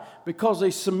 Why? Because they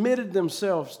submitted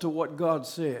themselves to what God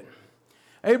said.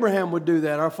 Abraham would do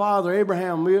that. Our father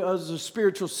Abraham was a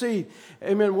spiritual seed.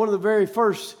 Amen. One of the very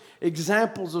first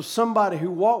examples of somebody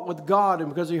who walked with God, and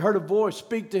because he heard a voice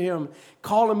speak to him,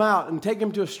 call him out and take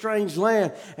him to a strange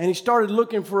land, and he started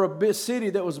looking for a city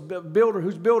that was a builder,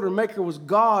 whose builder and maker was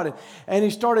God, and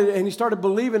he started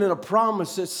believing in a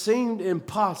promise that seemed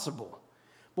impossible.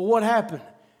 But what happened?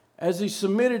 As he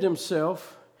submitted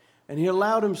himself and he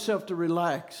allowed himself to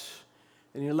relax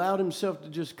and he allowed himself to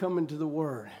just come into the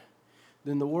Word,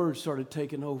 then the Word started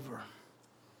taking over.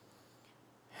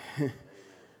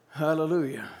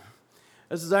 Hallelujah.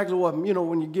 That's exactly what,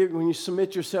 when you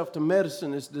submit yourself to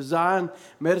medicine, it's designed.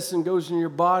 Medicine goes in your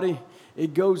body.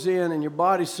 It goes in and your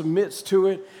body submits to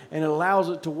it and it allows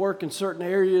it to work in certain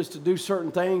areas, to do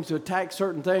certain things, to attack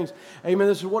certain things. Amen.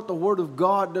 This is what the Word of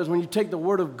God does. When you take the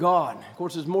Word of God, of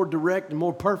course, it's more direct and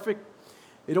more perfect.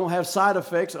 It don't have side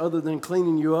effects other than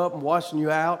cleaning you up and washing you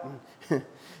out and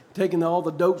taking all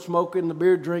the dope smoking, the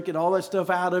beer drinking, all that stuff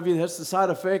out of you. That's the side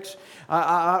effects.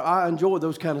 I enjoy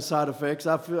those kind of side effects.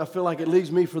 I feel like it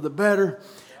leads me for the better.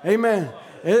 Amen.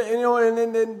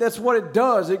 And that's what it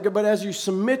does. But as you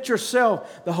submit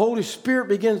yourself, the Holy Spirit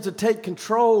begins to take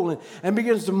control and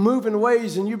begins to move in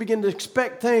ways, and you begin to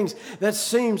expect things that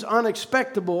seems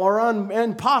unexpectable or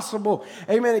impossible.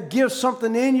 Amen. It gives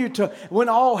something in you to, when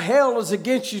all hell is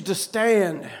against you, to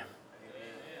stand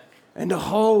and to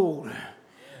hold.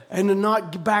 And to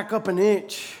not back up an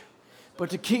inch,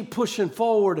 but to keep pushing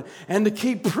forward and to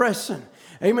keep pressing.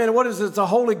 Amen. What is it? It's the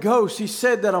Holy Ghost. He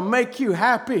said that'll make you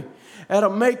happy. That'll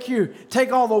make you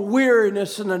take all the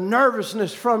weariness and the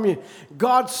nervousness from you.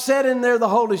 God set in there the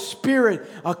Holy Spirit,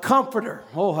 a comforter.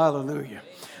 Oh, hallelujah.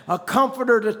 A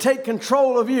comforter to take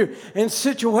control of you in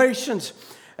situations.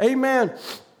 Amen.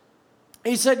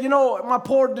 He said, my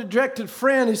poor dejected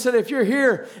friend, he said, if you're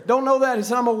here, don't know that. He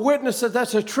said, I'm a witness that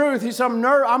that's the truth. He said,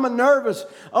 I'm a nervous,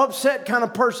 upset kind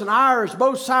of person. Irish,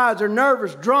 both sides are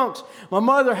nervous, drunks. My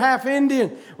mother, half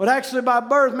Indian, would actually by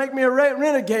birth make me a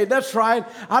renegade. That's right.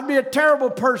 I'd be a terrible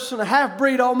person, a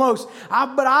half-breed almost.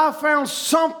 But I found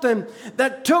something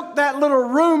that took that little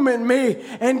room in me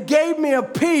and gave me a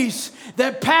peace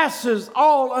that passes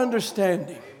all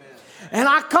understanding. And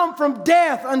I come from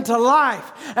death unto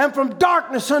life and from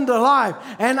darkness unto life.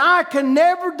 And I can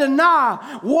never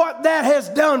deny what that has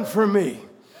done for me.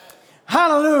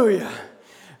 Hallelujah.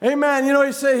 Amen.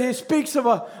 He speaks of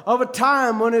a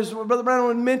time when Brother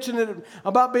Brown mentioned it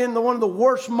about being one of the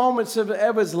worst moments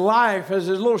of his life, as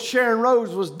his little Sharon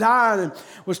Rose was dying and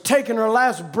was taking her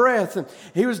last breath. And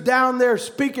he was down there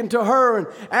speaking to her and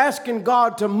asking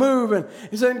God to move. And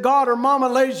he said, God, her mama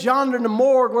lays yonder in the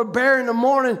morgue. We're burying in the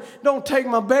morning. Don't take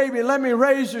my baby. Let me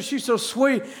raise her. She's so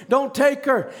sweet. Don't take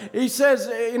her. He says,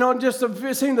 just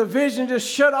seeing the vision just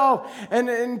shut off.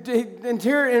 And it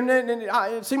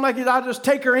seemed like I'd just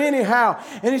take her anyhow.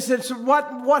 And he said, so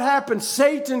what happened?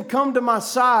 Satan come to my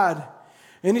side.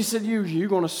 And he said, you're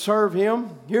going to serve him?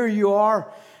 Here you are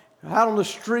out on the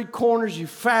street corners. You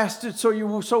fasted so you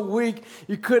were so weak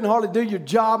you couldn't hardly do your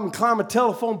job and climb a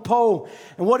telephone pole.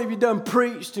 And what have you done?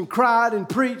 Preached and cried and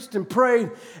preached and prayed.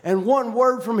 And one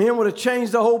word from him would have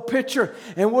changed the whole picture.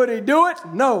 And would he do it?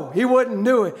 No, he wouldn't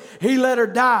do it. He let her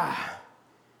die.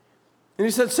 And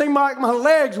he said, it seemed like my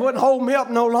legs wouldn't hold me up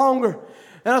no longer.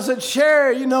 And I said,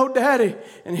 Sherry, Daddy.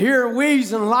 And here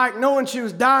wheezing like knowing she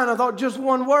was dying, I thought just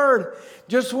one word.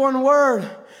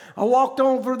 I walked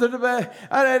over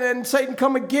and Satan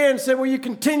come again and said, will you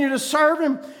continue to serve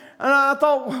him? And I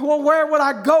thought, well, where would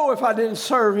I go if I didn't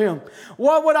serve him?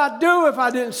 What would I do if I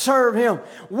didn't serve him?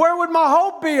 Where would my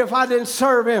hope be if I didn't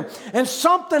serve him? And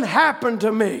something happened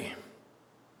to me.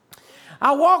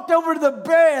 I walked over to the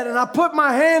bed and I put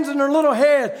my hands in her little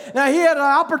head. Now, he had an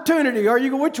opportunity.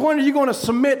 Which one are you going to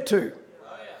submit to?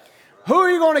 Who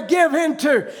are you going to give in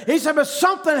to? He said, but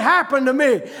something happened to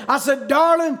me. I said,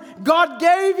 darling, God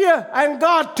gave you and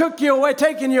God took you away,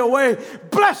 taking you away.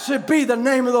 Blessed be the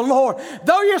name of the Lord.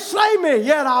 Though you slay me,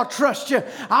 yet I'll trust you.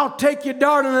 I'll take you,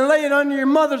 darling, and lay it under your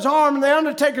mother's arm and the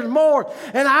undertaker's more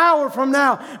an hour from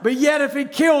now. But yet if he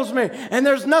kills me and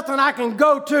there's nothing I can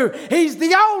go to, he's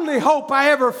the only hope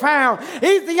I ever found.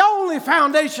 He's the only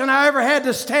foundation I ever had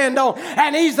to stand on.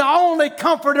 And he's the only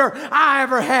comforter I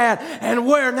ever had. And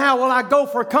where now will I go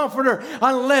for comforter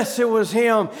unless it was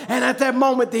him? And at that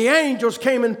moment the angels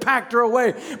came and packed her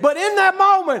away. But in that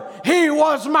moment he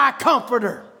was my comforter.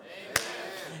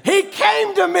 Amen. He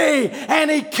came to me and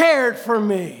he cared for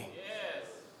me. Yes.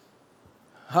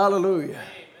 Hallelujah. Amen.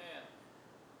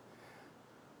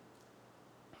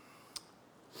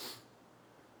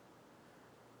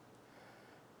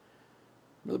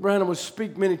 Brother Branham would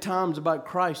speak many times about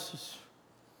crisis,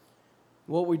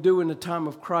 what we do in the time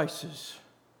of crisis.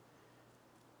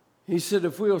 He said,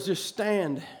 if we'll just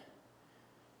stand,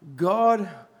 God,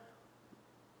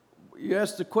 you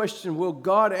ask the question, will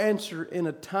God answer in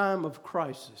a time of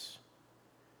crisis?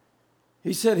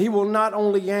 He said he will not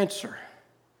only answer,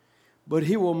 but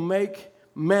he will make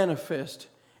manifest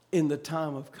in the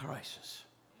time of crisis.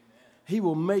 Amen. He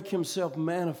will make himself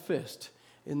manifest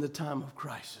in the time of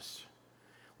crisis.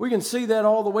 We can see that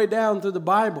all the way down through the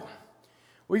Bible.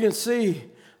 We can see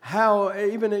how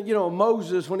even,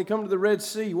 Moses, when he came to the Red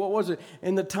Sea, what was it?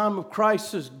 In the time of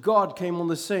crisis, God came on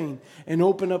the scene and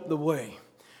opened up the way.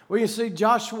 We can see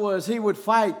Joshua as he would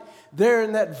fight there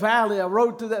in that valley. I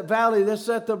rode through that valley. That's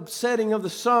at the setting of the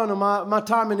sun of my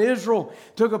time in Israel.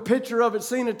 Took a picture of it,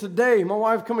 seen it today. My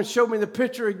wife come and showed me the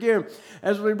picture again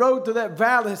as we rode through that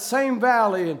valley, same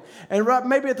valley. And right,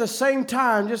 maybe at the same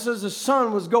time, just as the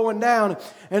sun was going down,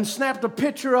 and snapped a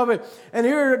picture of it. And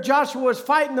here Joshua is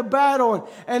fighting the battle,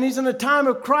 and he's in a time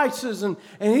of crisis, and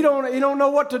he don't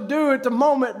know what to do at the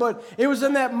moment. But it was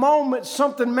in that moment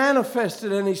something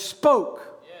manifested, and he spoke.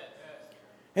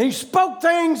 And he spoke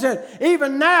things that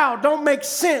even now don't make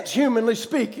sense, humanly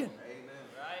speaking.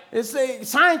 It's the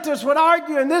scientists would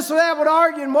argue, and this or that would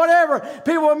argue, and whatever.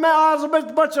 People would it's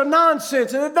a bunch of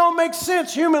nonsense, and it don't make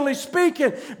sense, humanly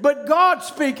speaking. But God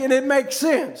speaking, it makes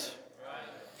sense.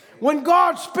 When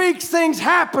God speaks, things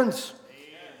happens.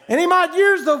 And he might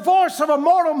use the voice of a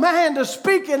mortal man to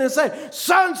speak in and say,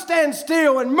 sun stand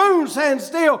still and moon stand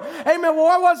still. Amen. Well,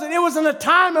 what was it? It was in a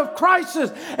time of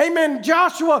crisis. Amen.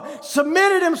 Joshua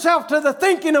submitted himself to the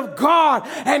thinking of God,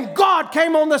 and God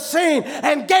came on the scene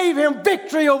and gave him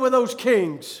victory over those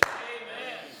kings.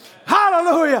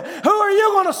 Hallelujah. Who are you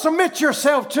going to submit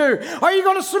yourself to? Are you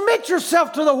going to submit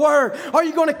yourself to the Word? Are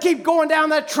you going to keep going down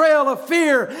that trail of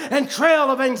fear and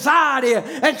trail of anxiety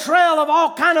and trail of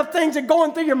all kind of things that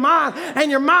going through your mind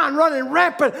and your mind running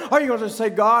rampant? Or are you going to say,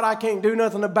 God, I can't do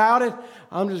nothing about it.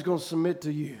 I'm just going to submit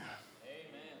to you. Amen.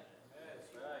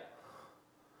 That's right.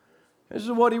 This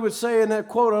is what he would say in that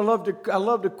quote. I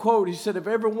love the quote. He said, if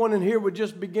everyone in here would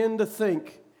just begin to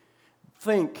think,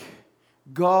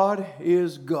 God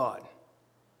is God. Amen.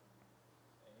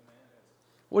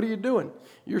 What are you doing?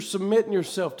 You're submitting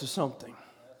yourself to something.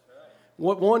 That's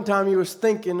right. One time you was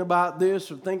thinking about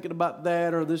this or thinking about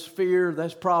that or this fear,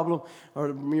 this problem, or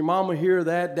your mama here,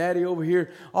 that, daddy over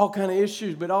here, all kind of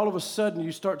issues. But all of a sudden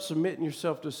you start submitting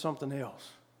yourself to something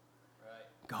else.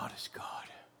 Right. God is God.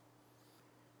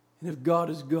 And if God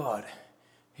is God,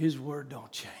 His word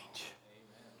don't change.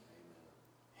 Amen.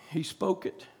 He spoke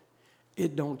it.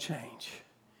 It don't change.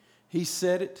 He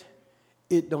said it.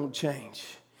 It don't change.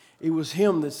 It was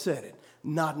Him that said it,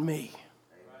 not me.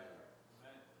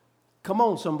 Come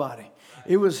on, somebody.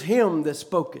 It was Him that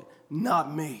spoke it,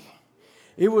 not me.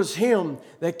 It was Him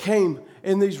that came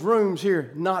in these rooms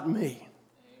here, not me.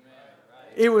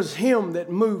 It was Him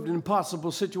that moved an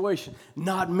impossible situation,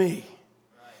 not me.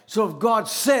 So if God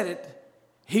said it,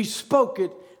 He spoke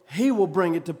it, He will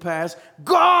bring it to pass.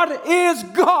 God is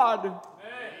God.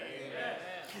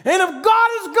 And if God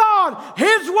is God,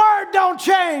 His word don't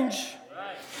change.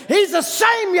 Right. He's the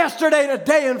same yesterday,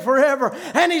 today, and forever.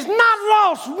 And He's not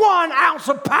lost 1 ounce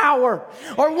of power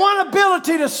or one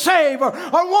ability to save or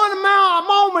one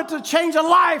moment to change a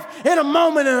life in a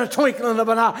moment, in a twinkling of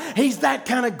an eye. He's that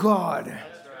kind of God.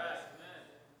 That's right.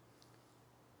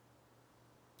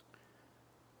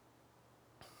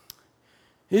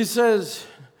 He says,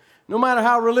 no matter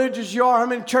how religious you are, how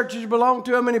many churches you belong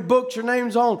to, how many books your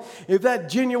name's on, if that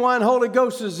genuine Holy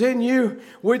Ghost is in you,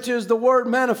 which is the Word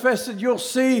manifested, you'll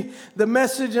see the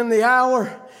message in the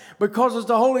hour, because it's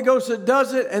the Holy Ghost that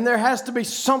does it, and there has to be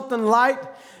something light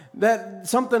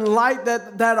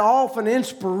that off, an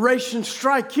inspiration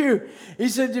strike you. He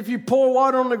said, if you pour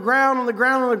water on the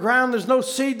ground, there's no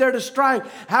seed there to strike.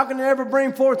 How can it ever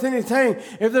bring forth anything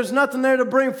if there's nothing there to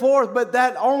bring forth but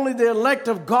that only the elect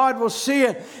of God will see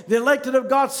it? The elected of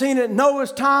God seen it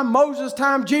Noah's time, Moses'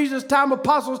 time, Jesus' time,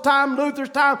 Apostles' time, Luther's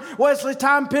time, Wesley's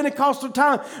time, Pentecostal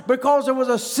time, because there was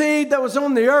a seed that was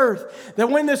on the earth that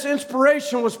when this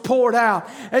inspiration was poured out,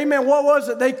 amen, what was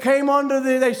it? They came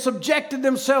they subjected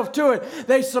themselves to it.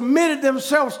 They submitted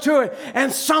themselves to it,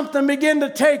 and something began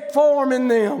to take form in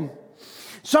them.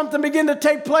 Something began to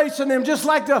take place in them, just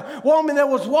like the woman that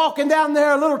was walking down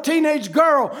there, a little teenage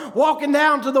girl walking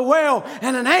down to the well,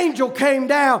 and an angel came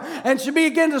down, and she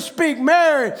began to speak,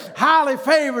 Mary, highly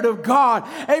favored of God.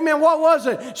 Amen. What was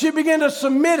it? She began to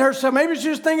submit herself. Maybe she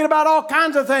was thinking about all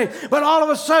kinds of things, but all of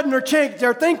a sudden her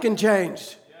thinking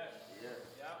changed.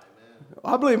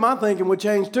 I believe my thinking would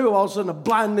change too. All of a sudden a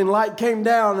blinding light came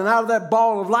down, and out of that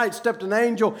ball of light stepped an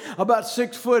angel about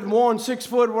 6'1", 6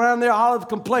 foot around there, olive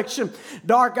complexion,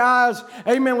 dark eyes,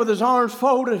 amen, with his arms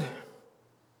folded.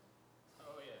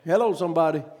 Hello,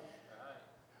 somebody.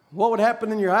 What would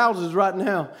happen in your houses right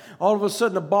now? All of a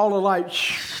sudden a ball of light,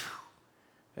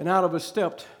 and out of it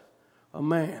stepped a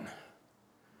man.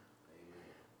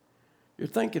 Your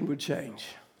thinking would change.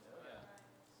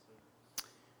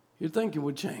 Your thinking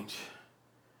would change.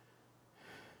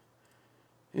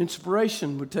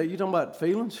 Inspiration would tell you. Talking about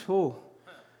feelings? Oh,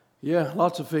 yeah,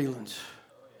 lots of feelings.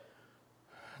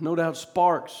 No doubt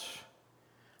sparks.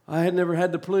 I had never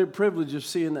had the privilege of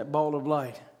seeing that ball of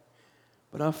light,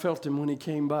 but I felt him when he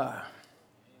came by.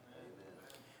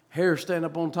 Hair stand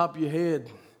up on top of your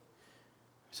head.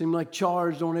 Seemed like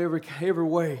charged on every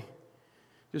way.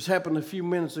 Just happened a few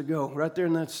minutes ago, right there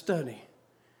in that study.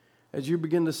 As you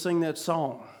begin to sing that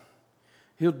song,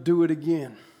 he'll do it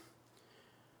again.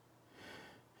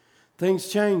 Things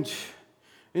change.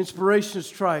 Inspiration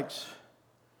strikes.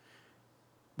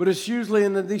 But it's usually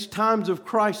in these times of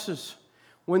crisis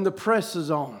when the press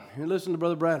is on. You listen to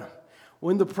Brother Branham.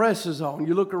 When the press is on,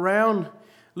 you look around,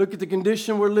 look at the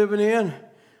condition we're living in.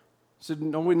 Said,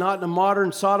 are we not in a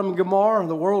modern Sodom and Gomorrah?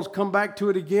 The world's come back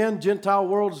to it again. Gentile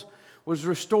worlds was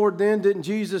restored then. Didn't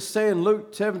Jesus say in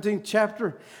Luke 17th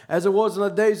chapter, as it was in the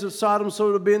days of Sodom, so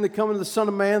it will be in the coming of the Son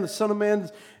of Man. The Son of Man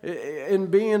in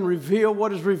being revealed.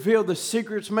 What is revealed? The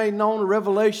secrets made known. The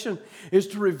revelation is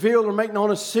to reveal or make known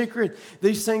a secret.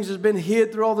 These things has been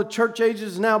hid through all the church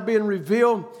ages, now being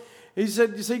revealed. He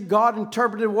said, you see, God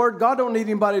interpreted the word. God don't need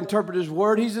anybody to interpret his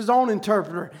word. He's his own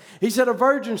interpreter. He said, a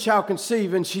virgin shall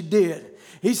conceive, and she did.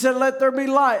 He said, let there be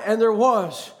light, and there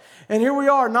was. And here we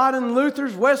are, not in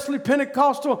Luther's, Wesley,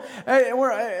 Pentecostal,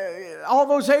 all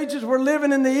those ages. We're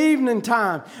living in the evening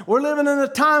time. We're living in the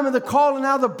time of the calling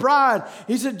out of the bride.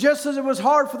 He said, just as it was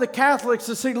hard for the Catholics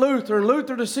to see Luther, and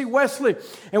Luther to see Wesley,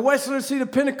 and Wesley to see the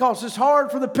Pentecostals, it's hard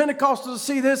for the Pentecostals to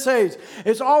see this age.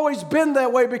 It's always been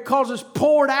that way because it's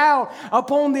poured out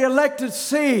upon the elected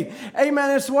seed.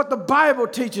 Amen. It's what the Bible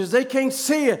teaches. They can't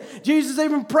see it. Jesus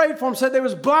even prayed for them, said they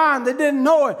was blind. They didn't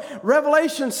know it.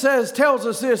 Revelation tells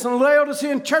us this. And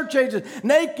Laodicean church ages,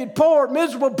 naked, poor,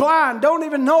 miserable, blind, don't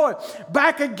even know it.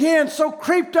 Back again, so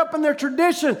creeped up in their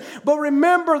tradition. But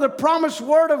remember the promised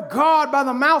word of God by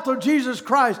the mouth of Jesus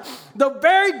Christ. The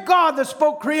very God that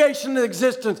spoke creation into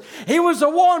existence. He was the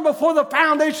one before the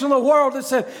foundation of the world that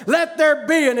said, let there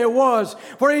be, and it was.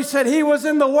 For he said he was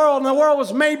in the world, and the world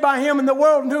was made by him, and the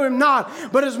world knew him not.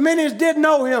 But as many as did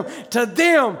know him, to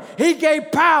them he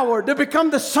gave power to become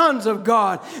the sons of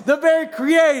God. The very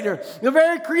creator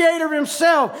of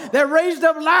himself that raised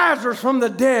up Lazarus from the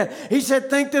dead. He said,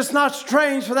 think this not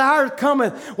strange, for the hour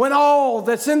cometh when all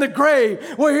that's in the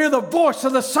grave will hear the voice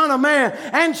of the Son of Man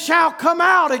and shall come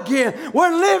out again.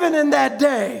 We're living in that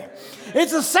day.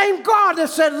 It's the same God that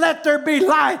said, let there be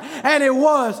light, and it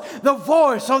was. The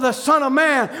voice of the Son of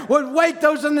Man would wake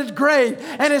those in the grave,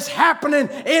 and it's happening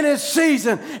in his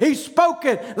season. He spoke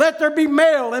it, let there be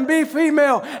male and be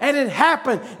female, and it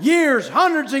happened years,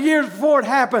 hundreds of years before it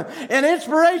happened. And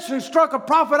inspiration struck a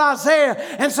prophet Isaiah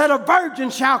and said, a virgin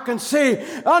shall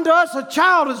conceive. Unto us a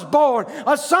child is born,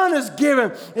 a son is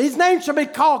given. His name shall be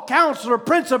called Counselor,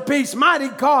 Prince of Peace, Mighty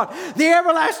God, the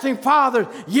Everlasting Father.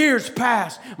 Years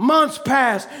passed, months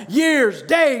passed. Years,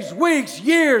 days, weeks,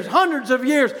 years, hundreds of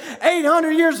years.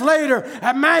 800 years later,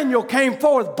 Emmanuel came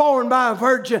forth, born by a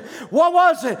virgin. What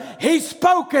was it? He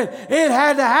spoke it. It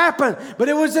had to happen. But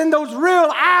it was in those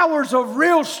real hours of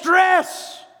real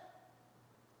stress.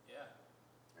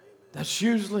 That's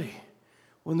usually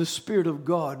when the Spirit of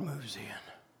God moves in.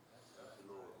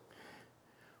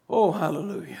 Oh,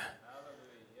 hallelujah.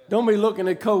 Don't be looking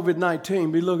at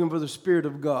COVID-19. Be looking for the Spirit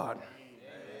of God.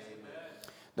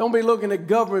 Don't be looking at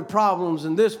government problems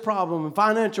and this problem and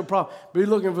financial problem. Be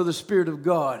looking for the Spirit of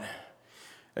God.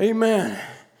 Amen.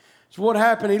 So what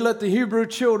happened? He let the Hebrew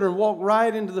children walk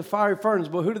right into the fiery furnace.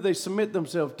 But who did they submit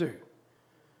themselves to?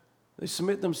 They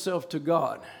submit themselves to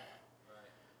God.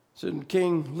 Said,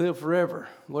 King, live forever,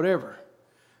 whatever.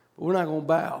 But we're not going to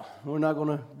bow. We're not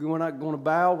going to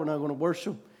bow. We're not going to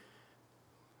worship.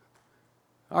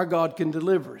 Our God can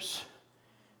deliver us.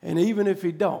 And even if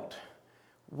He don't,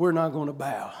 we're not going to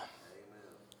bow.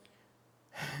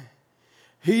 Amen.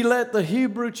 He let the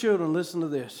Hebrew children, listen to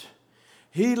this.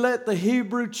 He let the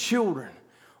Hebrew children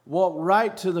walk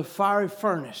right to the fiery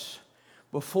furnace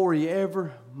before He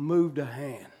ever moved a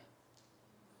hand.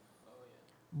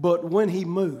 But when He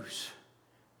moves,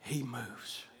 He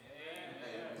moves.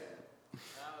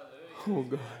 Oh,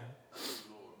 God.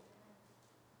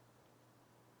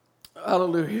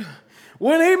 Hallelujah.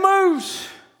 When He moves,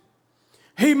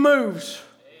 He moves.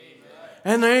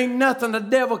 And there ain't nothing the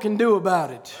devil can do about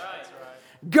it.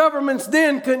 Governments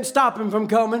then couldn't stop Him from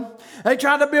coming. They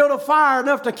tried to build a fire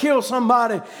enough to kill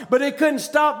somebody, but it couldn't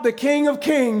stop the King of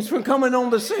Kings from coming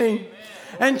on the scene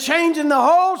and changing the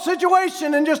whole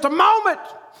situation in just a moment.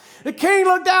 The king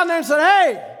looked down there and said,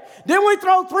 hey, didn't we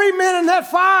throw 3 men in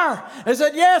that fire? They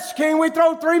said, yes, King, we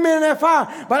throw 3 men in that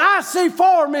fire. But I see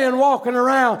 4 men walking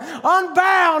around,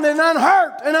 unbound and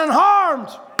unhurt and unharmed.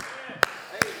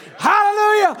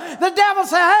 Hallelujah. The devil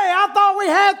said, hey, I thought we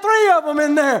had 3 of them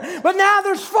in there, but now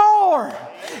there's 4.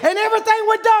 And everything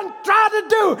we've tried to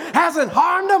do hasn't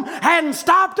harmed them, hadn't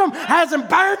stopped them, hasn't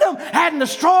burned them, hadn't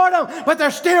destroyed them, but they're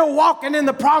still walking in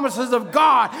the promises of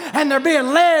God, and they're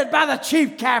being led by the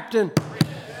chief captain.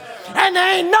 And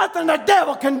there ain't nothing the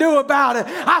devil can do about it.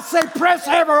 I say press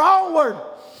ever onward.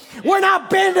 We're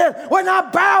not bending, we're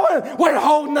not bowing, we're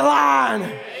holding the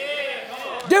line.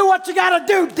 Do what you got to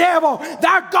do, devil.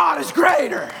 Our God is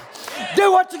greater.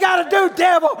 Do what you got to do,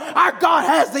 devil. Our God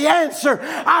has the answer.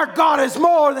 Our God is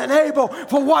more than able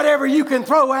for whatever you can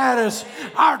throw at us.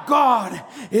 Our God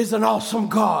is an awesome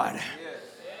God.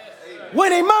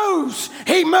 When He moves,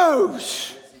 He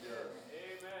moves.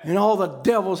 And all the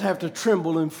devils have to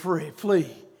tremble and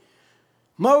flee.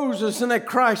 Moses in that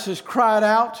crisis cried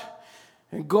out,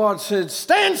 and God said,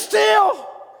 stand still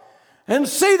and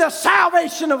see the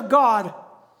salvation of God.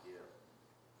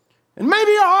 And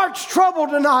maybe your heart's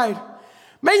troubled tonight.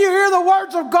 May you hear the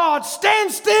words of God.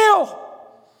 Stand still.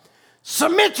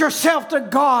 Submit yourself to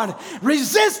God.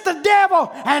 Resist the devil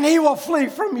and he will flee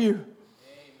from you. Amen.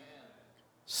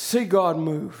 See God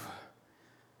move.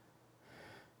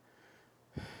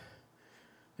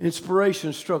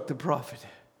 Inspiration struck the prophet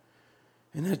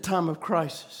in that time of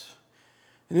crisis.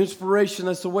 And inspiration,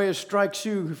 that's the way it strikes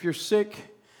you if you're sick.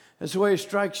 That's the way it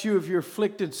strikes you if you're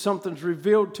afflicted. Something's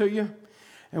revealed to you.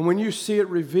 And when you see it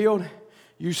revealed,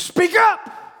 you speak up.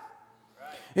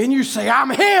 Right. And you say, I'm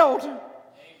healed. Amen.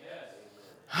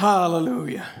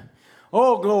 Hallelujah.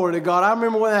 Oh, glory to God. I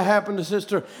remember when that happened to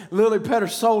Sister Lily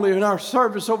Pedersoli in our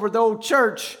service over at the old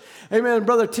church. Amen.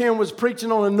 Brother Tim was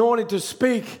preaching on anointed to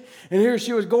speak. And here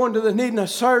she was going to the needing a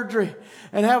surgery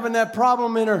and having that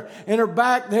problem in her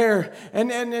back there.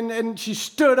 And she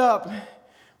stood up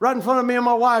right in front of me and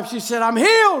my wife. She said, I'm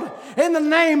healed in the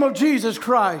name of Jesus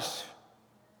Christ.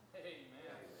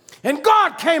 And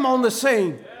God came on the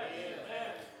scene.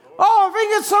 Oh, if you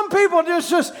get some people,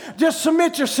 just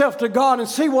submit yourself to God and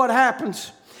see what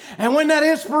happens. And when that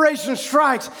inspiration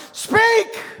strikes,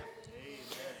 speak.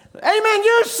 Amen.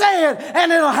 You say it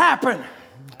and it'll happen.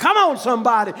 Come on,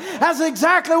 somebody. That's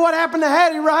exactly what happened to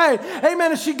Hattie Wright.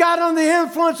 Amen. And she got under the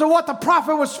influence of what the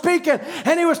prophet was speaking.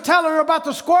 And he was telling her about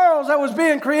the squirrels that was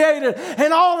being created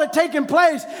and all that taking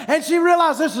place. And she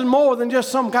realized this is more than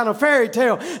just some kind of fairy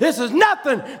tale. This is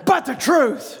nothing but the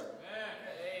truth.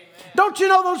 Amen. Don't you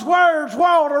know those words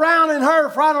whirled around in her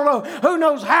for I don't know who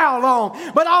knows how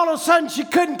long. But all of a sudden she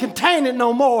couldn't contain it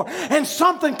no more. And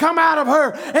something come out of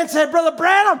her and said, Brother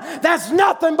Branham, that's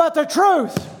nothing but the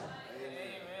truth.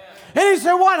 And he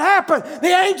said, what happened? The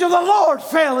angel of the Lord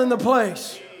fell in the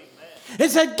place. He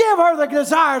said, give her the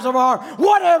desires of her heart,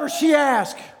 whatever she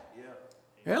asks.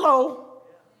 Yeah. Hello.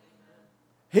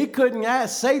 He couldn't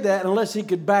say that unless he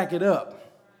could back it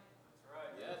up.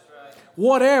 That's right.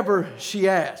 Whatever she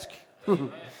asked.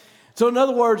 So in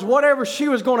other words, whatever she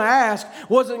was going to ask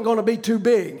wasn't going to be too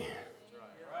big.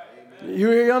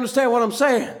 You understand what I'm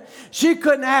saying? She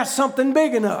couldn't ask something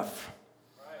big enough.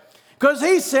 Because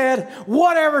he said,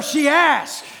 whatever she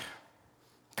asked.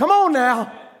 Come on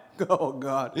now. Oh,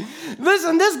 God.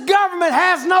 Listen, this government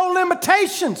has no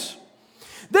limitations.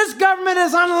 This government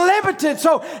is unlimited.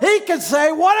 So he can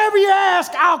say, whatever you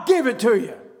ask, I'll give it to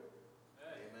you.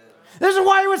 This is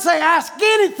why he would say, ask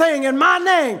anything in my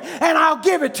name, and I'll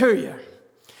give it to you.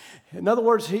 In other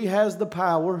words, he has the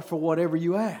power for whatever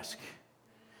you ask.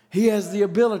 He has the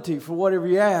ability for whatever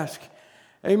you ask.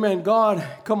 Amen. God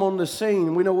come on the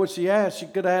scene. We know what she asked. She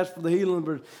could have asked for the healing of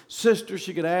her sister.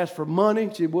 She could have asked for money.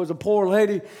 She was a poor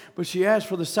lady, but she asked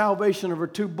for the salvation of her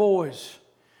 2 boys.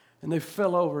 And they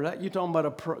fell over. That you're talking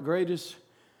about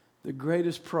the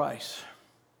greatest price.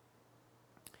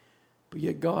 But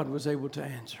yet God was able to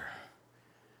answer.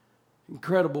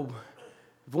 Incredible.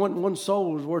 If one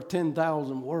soul was worth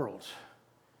 10,000 worlds,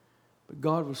 but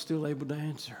God was still able to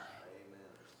answer. Amen.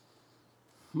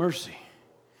 Mercy.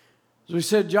 As we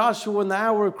said, Joshua, in the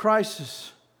hour of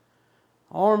crisis,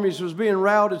 armies was being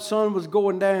routed, sun was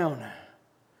going down.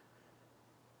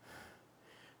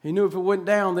 He knew if it went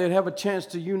down, they'd have a chance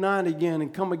to unite again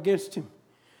and come against him,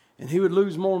 and he would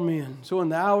lose more men. So in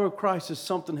the hour of crisis,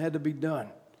 something had to be done.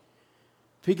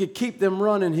 If he could keep them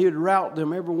running, he would rout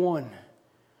them, every one.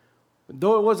 But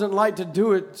though it wasn't light to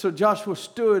do it, so Joshua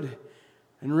stood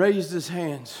and raised his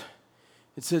hands.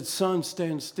 It said, sun,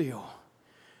 stand still,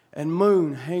 and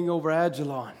moon, hang over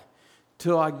Ajalon,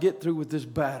 till I get through with this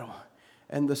battle.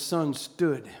 And the sun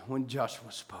stood when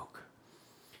Joshua spoke.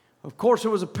 Of course, it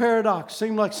was a paradox.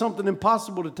 Seemed like something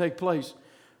impossible to take place,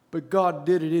 but God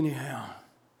did it anyhow.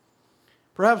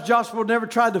 Perhaps Joshua never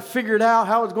tried to figure it out,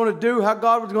 how it was going to do, how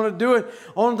God was going to do it.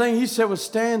 Only thing he said was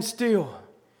stand still.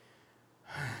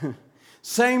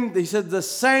 He said the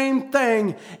same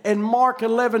thing in Mark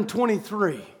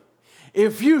 11:23.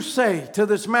 If you say to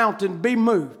this mountain, be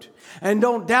moved, and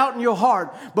don't doubt in your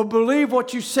heart, but believe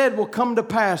what you said will come to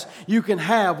pass, you can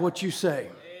have what you say.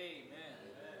 Amen.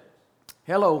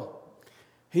 Hello.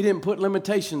 He didn't put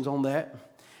limitations on that.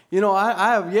 You know,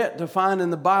 I have yet to find in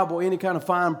the Bible any kind of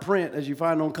fine print as you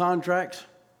find on contracts.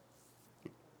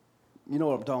 You know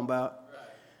what I'm talking about.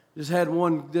 Just had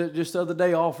one just the other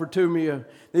day offered to me,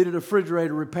 needed a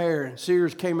refrigerator repair, and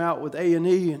Sears came out with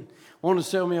A&E and wanted to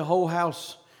sell me a whole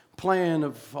house plan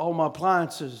of all my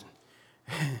appliances.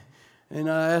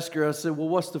 And I asked her, I said, well,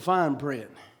 what's the fine print?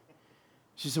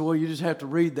 She said, well, you just have to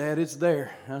read that. It's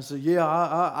there. And I said, yeah,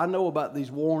 I know about these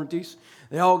warranties.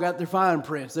 They all got their fine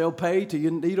prints. They'll pay till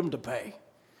you need them to pay.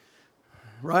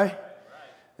 Right?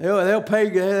 They'll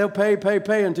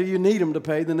pay until you need them to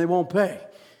pay, then they won't pay.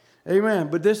 Amen.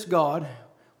 But this God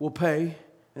will pay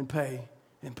and pay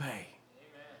and pay. Amen.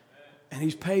 And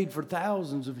he's paid for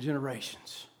thousands of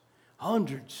generations.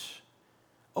 Hundreds.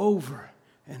 Over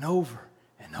and over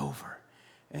and over.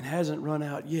 And hasn't run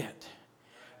out yet.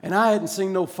 And I hadn't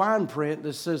seen no fine print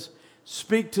that says,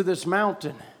 speak to this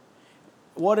mountain.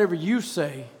 Whatever you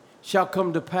say shall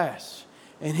come to pass.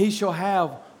 And he shall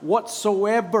have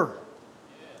whatsoever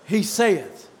he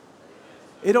saith.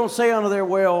 It don't say under there,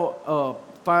 well,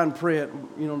 fine print,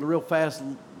 you know, the real fast,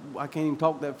 I can't even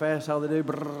talk that fast, how they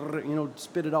do, you know,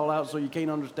 spit it all out so you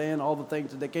can't understand all the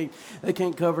things that they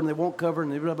can't cover and they won't cover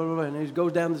and blah, blah, blah, and it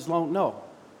goes down this long. No.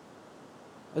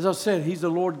 As I said, he's the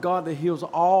Lord God that heals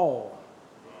all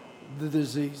the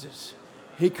diseases.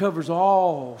 He covers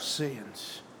all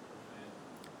sins.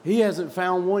 He hasn't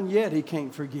found one yet he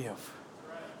can't forgive.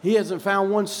 He hasn't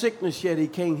found one sickness yet he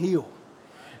can't heal.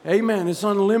 Amen. It's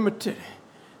unlimited.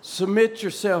 Submit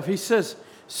yourself. He said,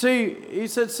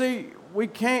 you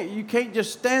can't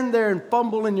just stand there and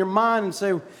fumble in your mind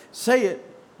and say it.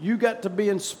 You got to be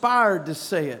inspired to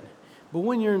say it. But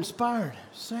when you're inspired,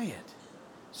 say it.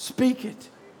 Speak it.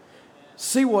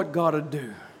 See what God will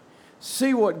do.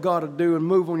 See what God will do and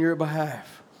move on your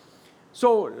behalf.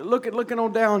 So looking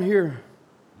on down here.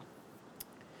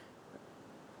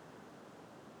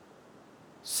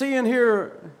 Seeing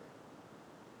here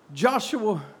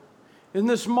Joshua in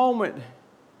this moment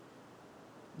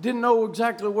didn't know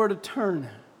exactly where to turn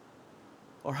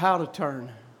or how to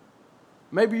turn.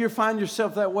 Maybe you find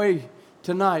yourself that way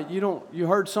tonight. You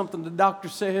heard something the doctor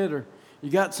said, or you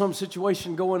got some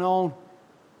situation going on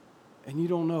and you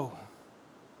don't know.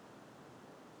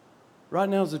 Right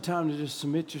now is the time to just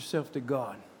submit yourself to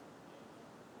God.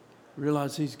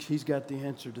 Realize He's got the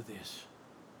answer to this.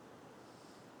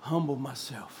 Humble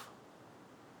myself,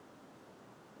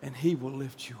 and He will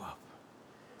lift you up.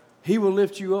 He will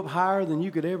lift you up higher than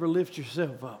you could ever lift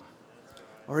yourself up.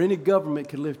 or any government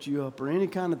could lift you up, or any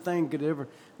kind of thing could ever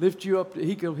lift you up.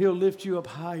 He'll lift you up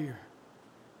higher.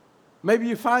 Maybe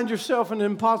you find yourself in an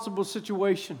impossible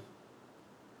situation.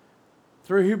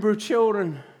 Through Hebrew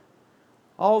children,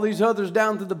 all these others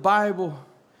down to the Bible,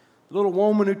 the little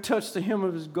woman who touched the hem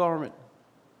of his garment.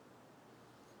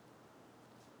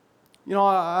 You know,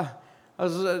 I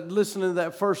was listening to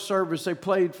that first service they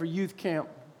played for youth camp,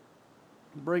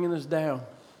 bringing us down.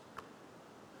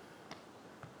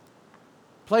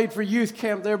 Played for youth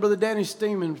camp there, Brother Danny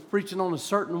Steeman preaching on a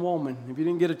certain woman. If you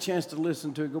didn't get a chance to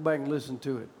listen to it, go back and listen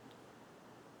to it.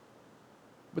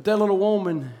 But that little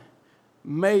woman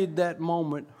made that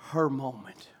moment her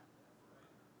moment.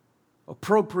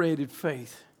 Appropriated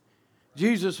faith.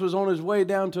 Jesus was on his way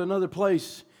down to another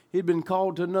place. He'd been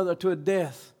called to a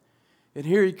death. And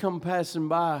here he come passing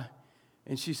by,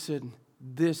 and she said,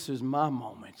 "This is my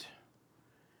moment."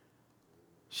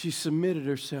 She submitted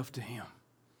herself to him.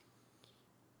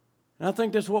 And I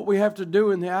think that's what we have to do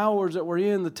in the hours that we're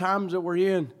in, the times that we're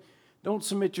in. Don't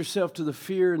submit yourself to the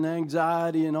fear and the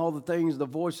anxiety and all the things, the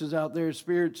voices out there,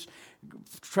 spirits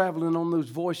traveling on those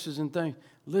voices and things.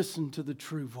 Listen to the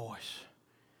true voice.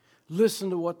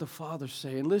 Listen to what the Father's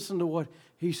saying. Listen to what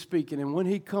He's speaking. And when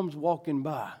He comes walking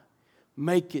by,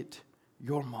 make it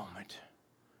your moment.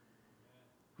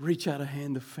 Reach out a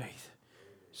hand of faith.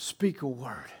 Speak a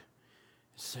word.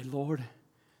 Say, "Lord,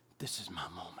 this is my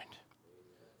moment."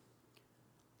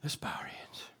 Let's bow our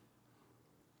heads.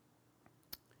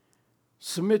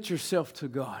 Submit yourself to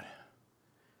God.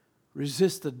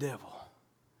 Resist the devil,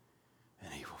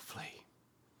 and he will flee.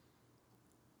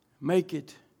 Make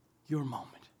it your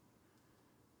moment.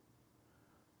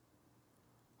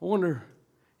 I wonder,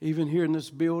 even here in this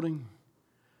building,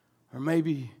 or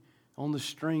maybe on the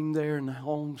stream there in the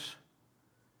homes,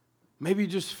 maybe you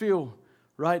just feel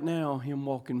right now Him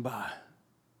walking by.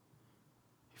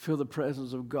 You feel the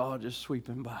presence of God just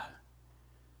sweeping by.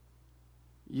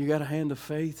 You got a hand of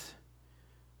faith?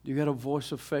 You got a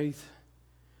voice of faith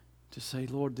to say,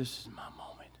 "Lord, this is my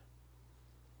moment"?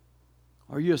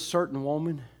 Are you a certain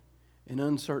woman in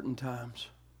uncertain times?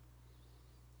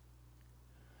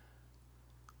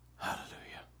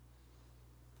 Hallelujah.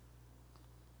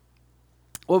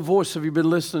 What voice have you been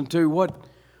listening to?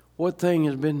 What thing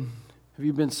have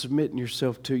you been submitting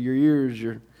yourself to? Your ears,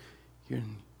 your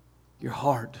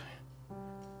heart,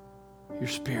 your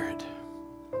spirit.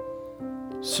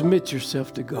 Submit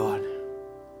yourself to God.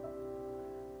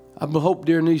 I hope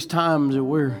during these times that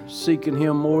we're seeking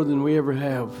Him more than we ever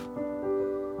have.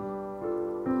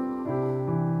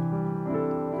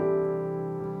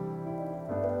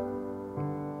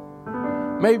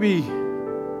 Maybe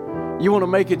you want to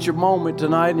make it your moment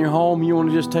tonight in your home. You want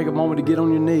to just take a moment to get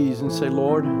on your knees and say,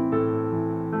 "Lord,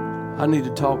 I need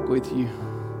to talk with you.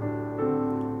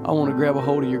 I want to grab a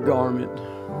hold of your garment.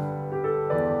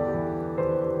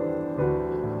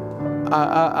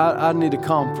 I need a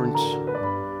conference.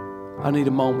 I need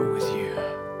a moment with you."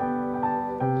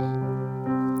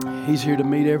 He's here to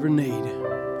meet every need,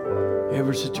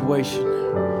 every situation.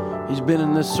 He's been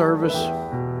in this service.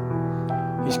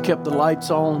 He's kept the lights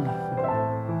on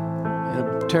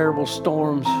in terrible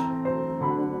storms.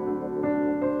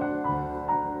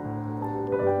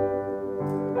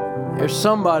 There's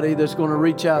somebody that's going to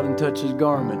reach out and touch His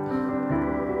garment.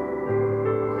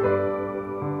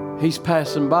 He's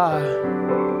passing by.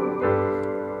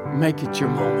 Make it your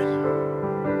moment.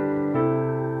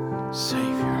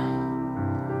 Savior,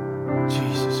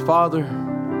 Jesus. Father,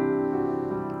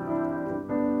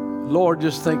 Lord,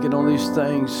 just thinking on these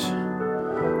things,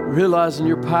 realizing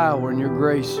your power and your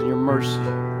grace and your mercy.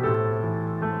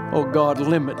 Oh God,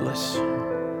 limitless,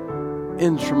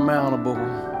 insurmountable.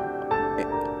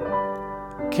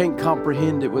 Can't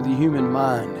comprehend it with the human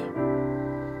mind.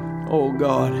 Oh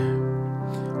God,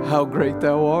 how great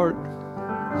Thou art.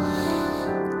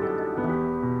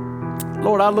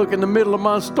 Lord, I look in the middle of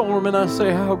my storm and I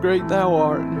say, how great Thou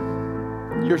art.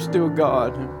 You're still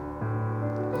God.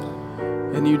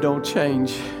 And you don't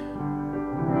change.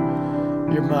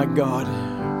 You're my God.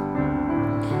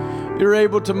 You're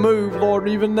able to move, Lord,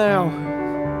 even now.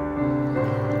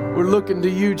 We're looking to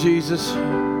you, Jesus.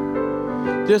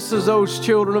 Just as those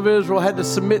children of Israel had to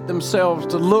submit themselves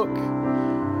to look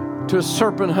to a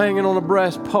serpent hanging on a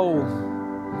brass pole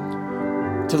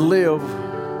to live.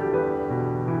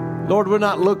 Lord, we're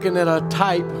not looking at a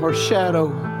type or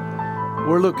shadow.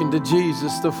 We're looking to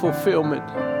Jesus, the fulfillment.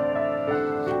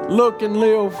 Look and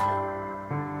live.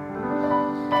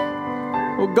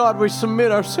 Oh God, we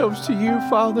submit ourselves to you,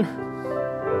 Father.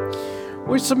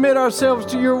 We submit ourselves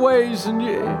to your ways and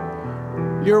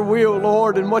your will,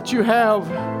 Lord, and what you have.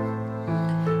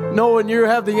 Knowing you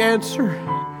have the answer.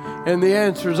 and the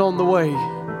answer's on the way.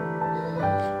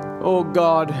 Oh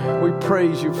God, we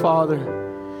praise you, Father.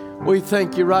 We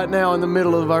thank you right now in the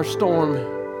middle of our storm.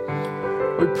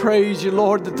 We praise you,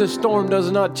 Lord, that this storm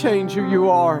does not change who you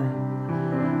are.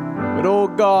 But oh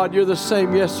God, you're the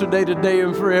same yesterday, today,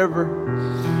 and forever.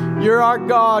 You're our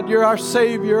God, you're our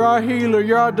Savior, you're our healer,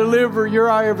 you're our deliverer, you're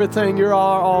our everything, you're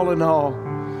our all in all.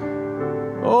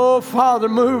 Oh Father,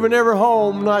 move in every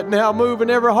home right now, move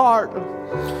in every heart,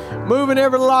 move in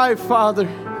every life, Father.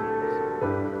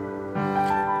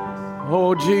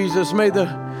 Oh Jesus, may the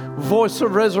voice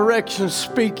of resurrection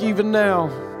speak even now.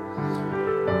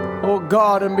 Oh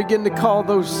God, and begin to call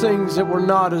those things that were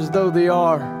not as though they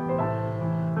are.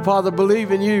 Father,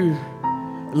 believe in you,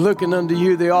 looking unto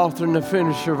you, the author and the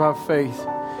finisher of our faith.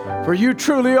 For you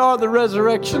truly are the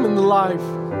resurrection and the life.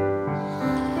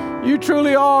 You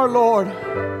truly are, Lord.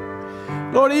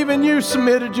 Lord, even you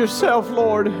submitted yourself,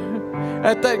 Lord,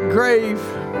 at that grave.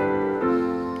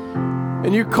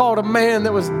 And you called a man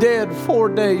that was dead 4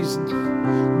 days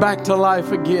back to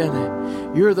life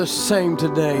again. You're the same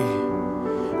today.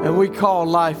 And we call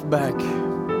life back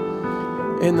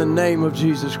in the name of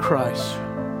Jesus Christ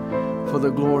for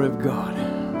the glory of God.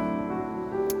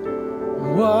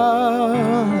 While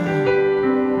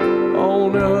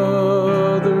on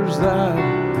others thou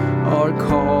art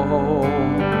called,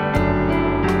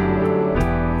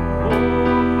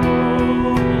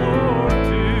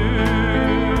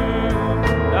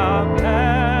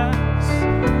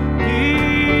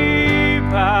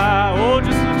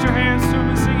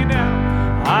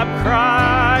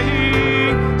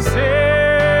 crying,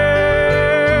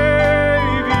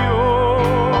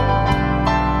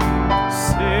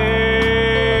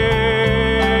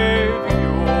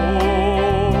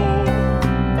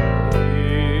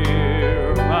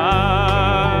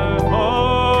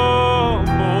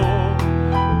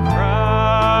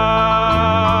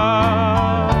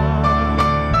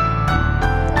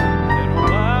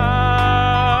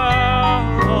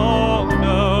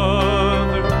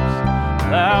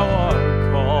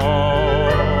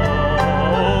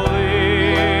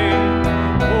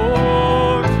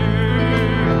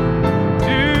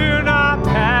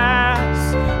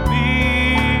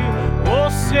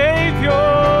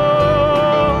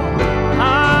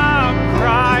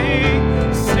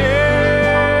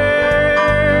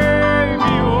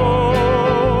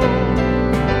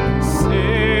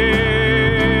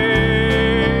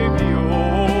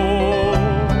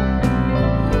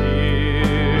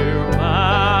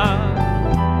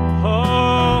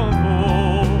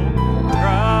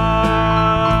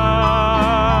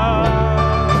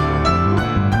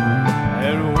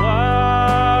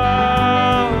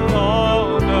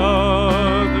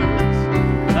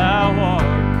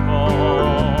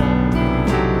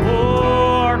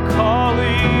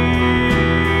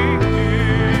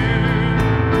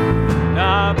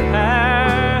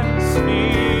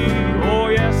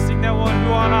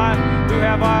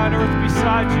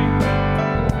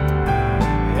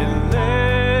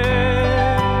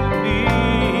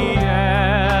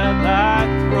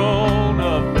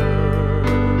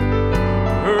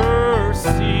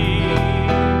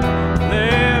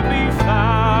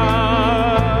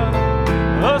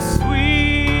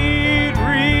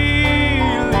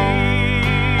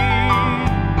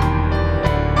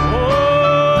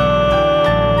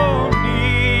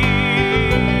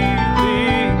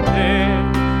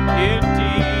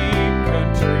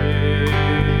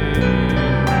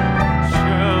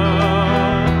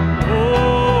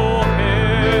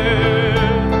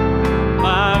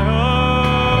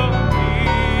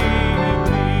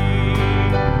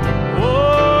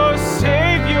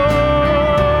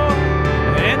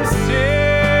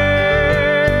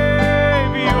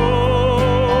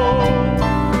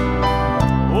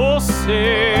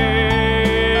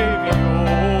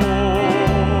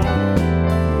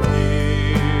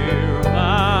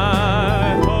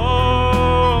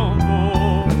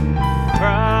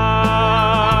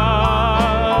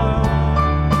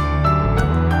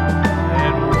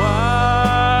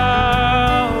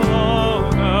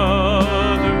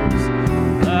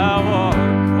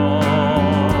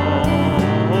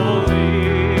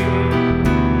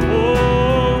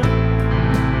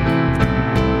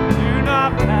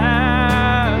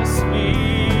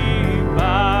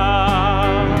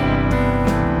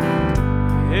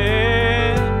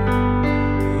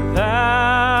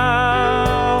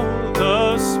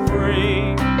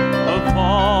 spring.